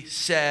he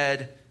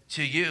said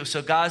to you.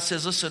 So God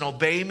says, listen,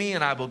 obey me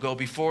and I will go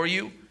before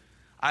you.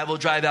 I will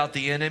drive out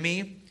the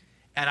enemy,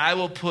 and I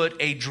will put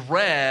a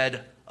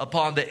dread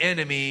upon the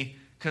enemy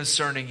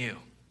concerning you.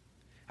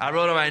 I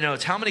wrote on my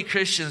notes, how many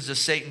Christians does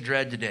Satan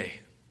dread today?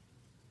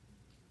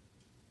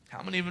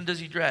 How many of them does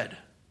he dread?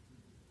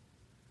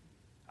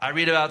 I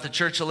read about the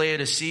church of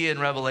Laodicea in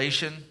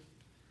Revelation.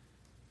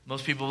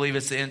 Most people believe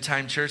it's the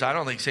end-time church. I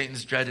don't think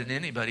Satan's dreaded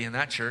anybody in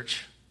that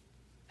church.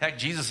 Heck,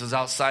 Jesus is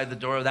outside the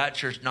door of that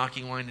church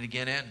knocking, wanting to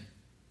get in.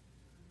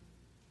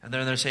 And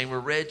then they're saying, we're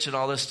rich and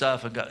all this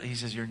stuff. And God, he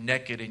says, you're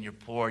naked and you're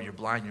poor, you're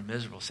blind, you're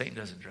miserable. Satan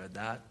doesn't dread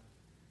that.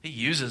 He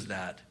uses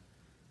that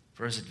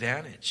for his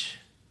advantage.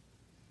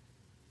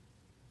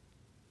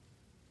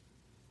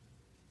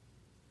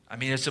 I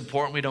mean, it's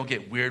important we don't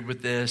get weird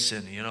with this.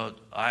 And,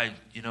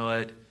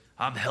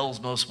 I'm hell's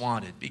most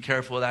wanted. Be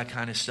careful with that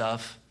kind of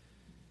stuff.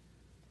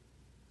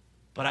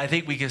 But I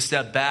think we can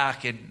step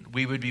back, and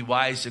we would be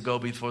wise to go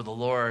before the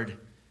Lord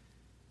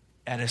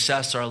and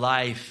assess our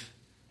life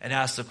and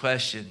ask the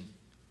question,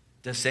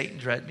 does Satan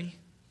dread me?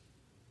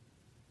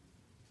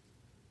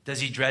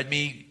 Does he dread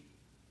me?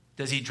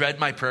 Does he dread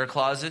my prayer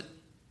closet?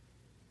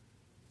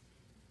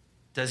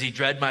 Does he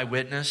dread my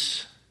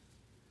witness?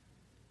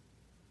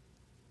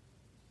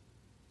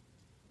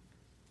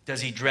 Does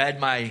he dread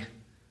my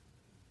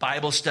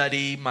Bible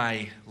study,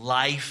 my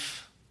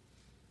life?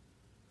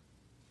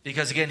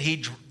 Because again,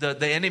 the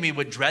enemy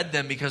would dread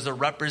them because they're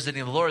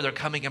representing the Lord. They're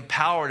coming in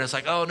power. And it's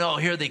like, oh no,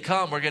 here they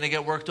come. We're going to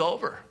get worked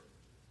over.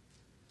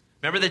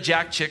 Remember the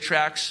Jack Chick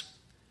tracts?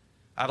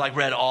 I've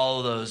read all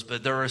of those,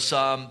 but there's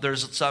some,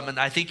 and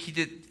I think he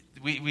did.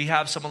 We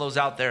have some of those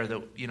out there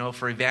that,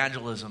 for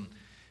evangelism.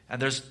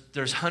 And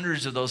there's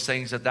hundreds of those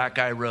things that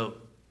guy wrote.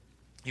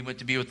 He went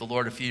to be with the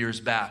Lord a few years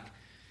back.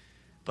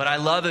 But I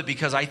love it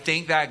because I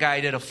think that guy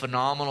did a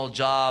phenomenal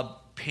job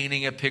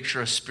painting a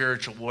picture of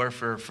spiritual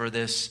warfare for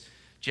this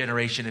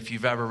generation, if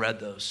you've ever read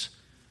those,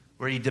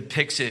 where he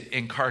depicts it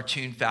in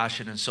cartoon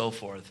fashion and so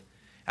forth.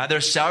 And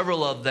there's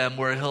several of them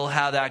where he'll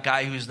have that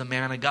guy who's the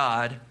man of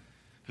God,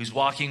 who's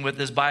walking with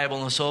his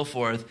Bible and so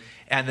forth,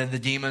 and then the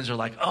demons are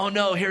like, oh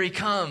no, here he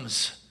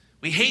comes.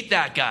 We hate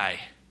that guy.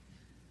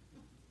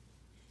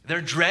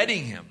 They're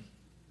dreading him.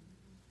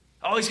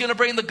 Oh, he's going to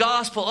bring the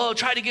gospel. Oh,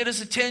 try to get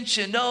his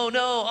attention. No,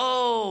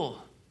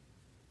 oh.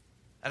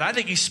 And I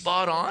think he's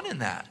spot on in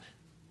that.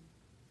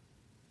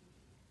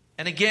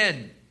 And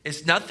again,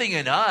 it's nothing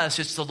in us.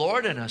 It's the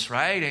Lord in us,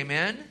 right?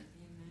 Amen?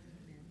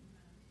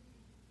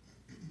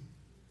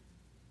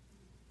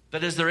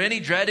 But is there any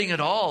dreading at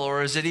all?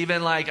 Or is it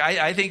even like,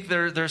 I think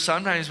there's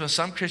sometimes when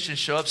some Christians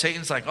show up,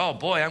 Satan's like, oh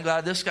boy, I'm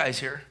glad this guy's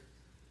here.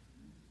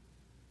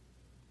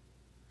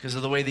 Because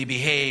of the way they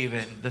behave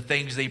and the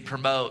things they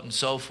promote and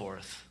so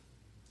forth.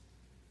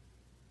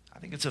 I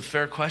think it's a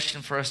fair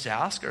question for us to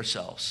ask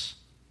ourselves.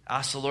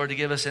 Ask the Lord to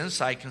give us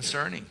insight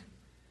concerning.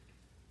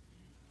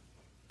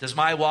 Does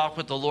my walk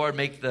with the Lord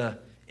make the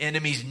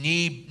enemy's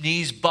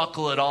knees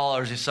buckle at all?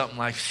 Or is it something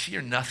like,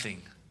 fear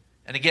nothing?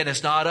 And again,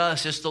 it's not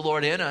us, it's the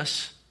Lord in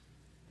us.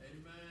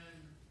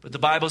 But the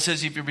Bible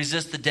says if you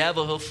resist the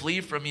devil, he'll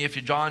flee from you. If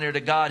you draw near to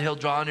God, he'll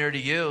draw near to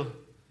you.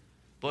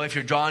 Boy, if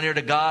you're drawing near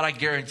to God, I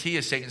guarantee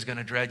you Satan's going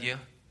to dread you.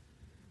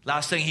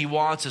 Last thing he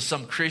wants is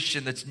some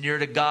Christian that's near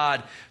to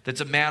God,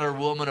 that's a man or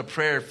woman of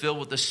prayer, filled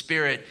with the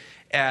Spirit,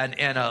 and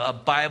a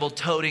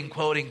Bible-toting,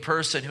 quoting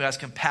person who has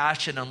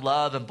compassion and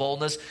love and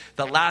boldness.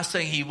 The last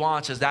thing he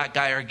wants is that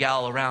guy or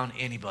gal around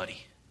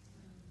anybody.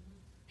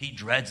 He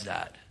dreads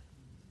that.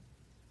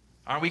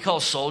 Aren't we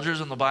called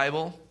soldiers in the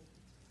Bible?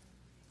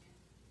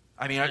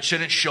 I mean,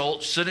 shouldn't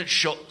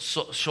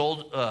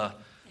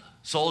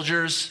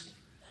soldiers,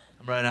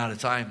 I'm running out of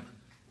time,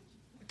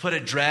 put a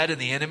dread in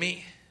the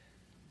enemy?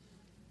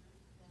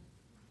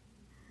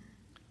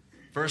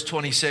 Verse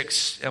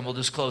 26, and we'll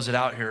just close it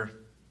out here.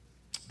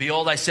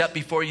 Behold, I set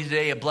before you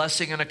today a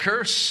blessing and a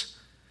curse.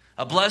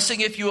 A blessing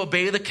if you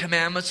obey the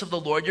commandments of the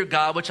Lord your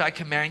God, which I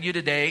command you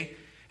today.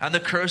 And the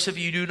curse if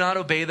you do not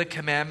obey the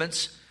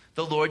commandments,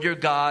 the Lord your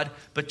God,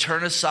 but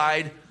turn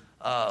aside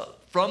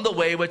from the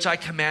way which I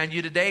command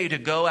you today, to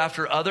go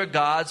after other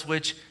gods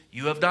which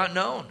you have not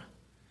known.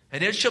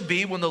 And it shall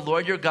be when the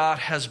Lord your God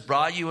has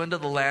brought you into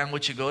the land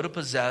which you go to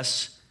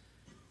possess,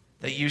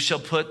 that you shall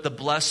put the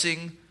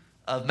blessing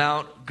of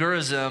Mount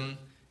Gerizim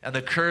and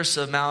the curse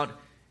of Mount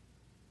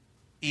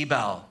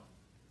Ebal.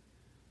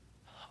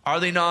 Are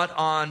they not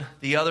on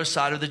the other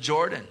side of the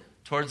Jordan,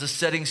 towards the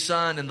setting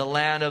sun, in the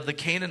land of the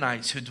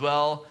Canaanites, who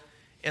dwell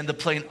in the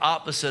plain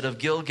opposite of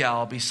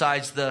Gilgal,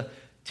 besides the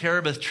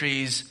terebinth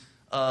trees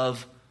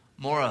of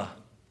Morah?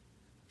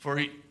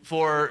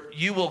 For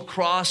you will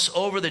cross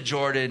over the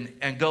Jordan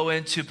and go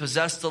in to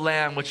possess the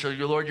land which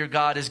your Lord your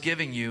God is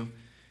giving you,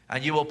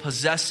 and you will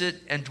possess it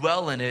and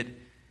dwell in it,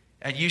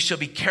 and you shall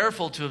be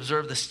careful to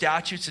observe the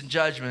statutes and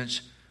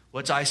judgments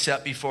which I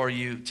set before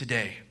you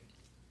today.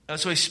 And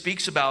so he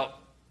speaks about,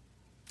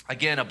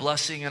 again, a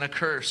blessing and a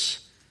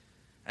curse.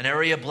 An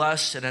area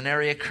blessed and an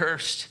area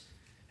cursed.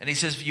 And he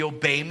says, if you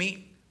obey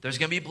me, there's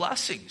going to be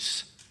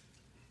blessings.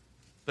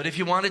 But if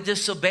you want to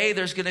disobey,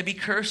 there's going to be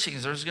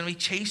cursings. There's going to be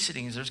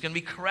chastenings. There's going to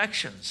be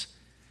corrections.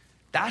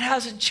 That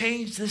hasn't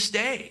changed this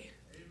day.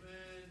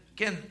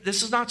 Again,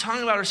 this is not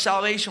talking about our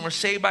salvation. We're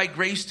saved by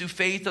grace through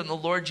faith in the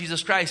Lord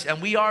Jesus Christ.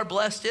 And we are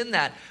blessed in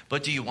that.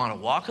 But do you want to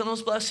walk in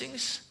those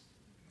blessings?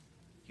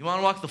 You want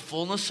to walk the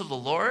fullness of the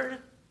Lord?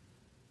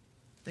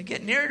 Then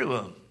get near to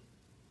him.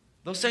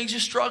 Those things you're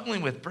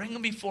struggling with, bring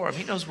them before him.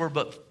 He knows we're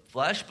but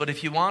flesh. But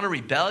if you want to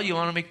rebel, you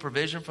want to make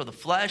provision for the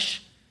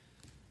flesh,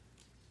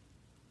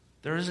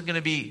 there isn't going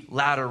to be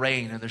latter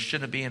rain, and there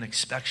shouldn't be an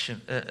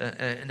expectation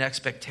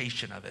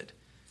of it.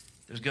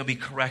 There's going to be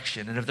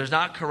correction. And if there's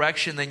not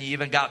correction, then you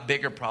even got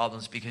bigger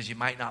problems, because you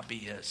might not be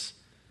his,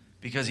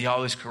 because he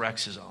always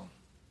corrects his own.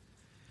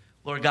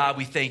 Lord God,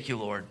 we thank you,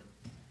 Lord.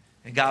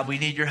 And God, we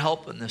need your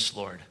help in this,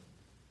 Lord.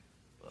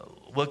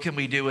 What can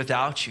we do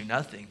without you?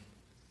 Nothing.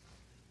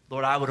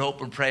 Lord, I would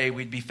hope and pray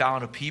we'd be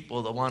found a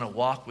people that want to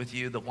walk with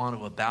you, that want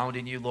to abound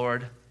in you,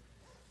 Lord.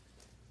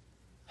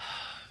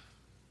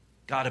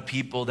 God, a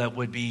people that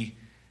would be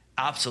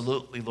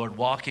absolutely, Lord,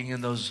 walking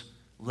in those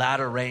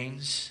latter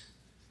rains.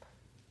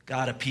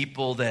 God, a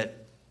people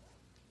that,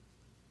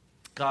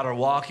 God, are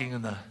walking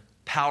in the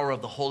power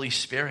of the Holy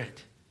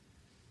Spirit.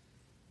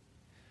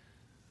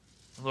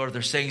 Lord,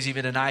 there's things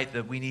even tonight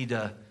that we need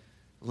to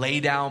lay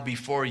down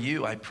before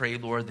you. I pray,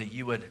 Lord, that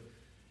you would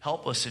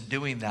help us in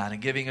doing that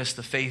and giving us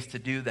the faith to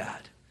do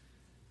that.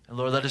 And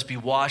Lord, let us be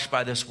washed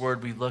by this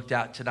word we looked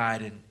at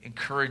tonight and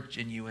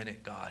encouraging you in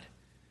it, God.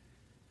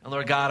 And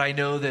Lord God, I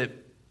know that,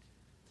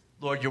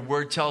 Lord, your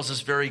word tells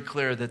us very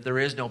clear that there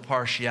is no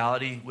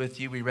partiality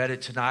with you. We read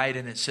it tonight,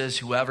 and it says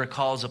whoever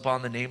calls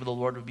upon the name of the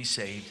Lord will be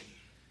saved.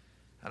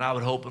 And I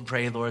would hope and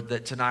pray, Lord,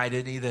 that tonight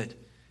any that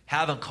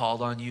haven't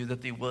called on you,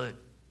 that they would.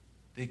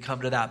 They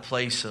come to that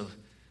place of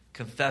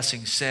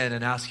confessing sin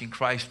and asking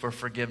Christ for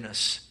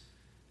forgiveness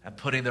and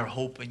putting their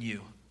hope in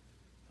you.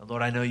 And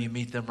Lord, I know you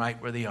meet them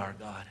right where they are,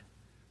 God.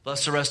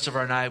 Bless the rest of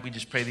our night. We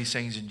just pray these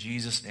things in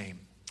Jesus' name.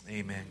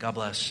 Amen. God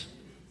bless.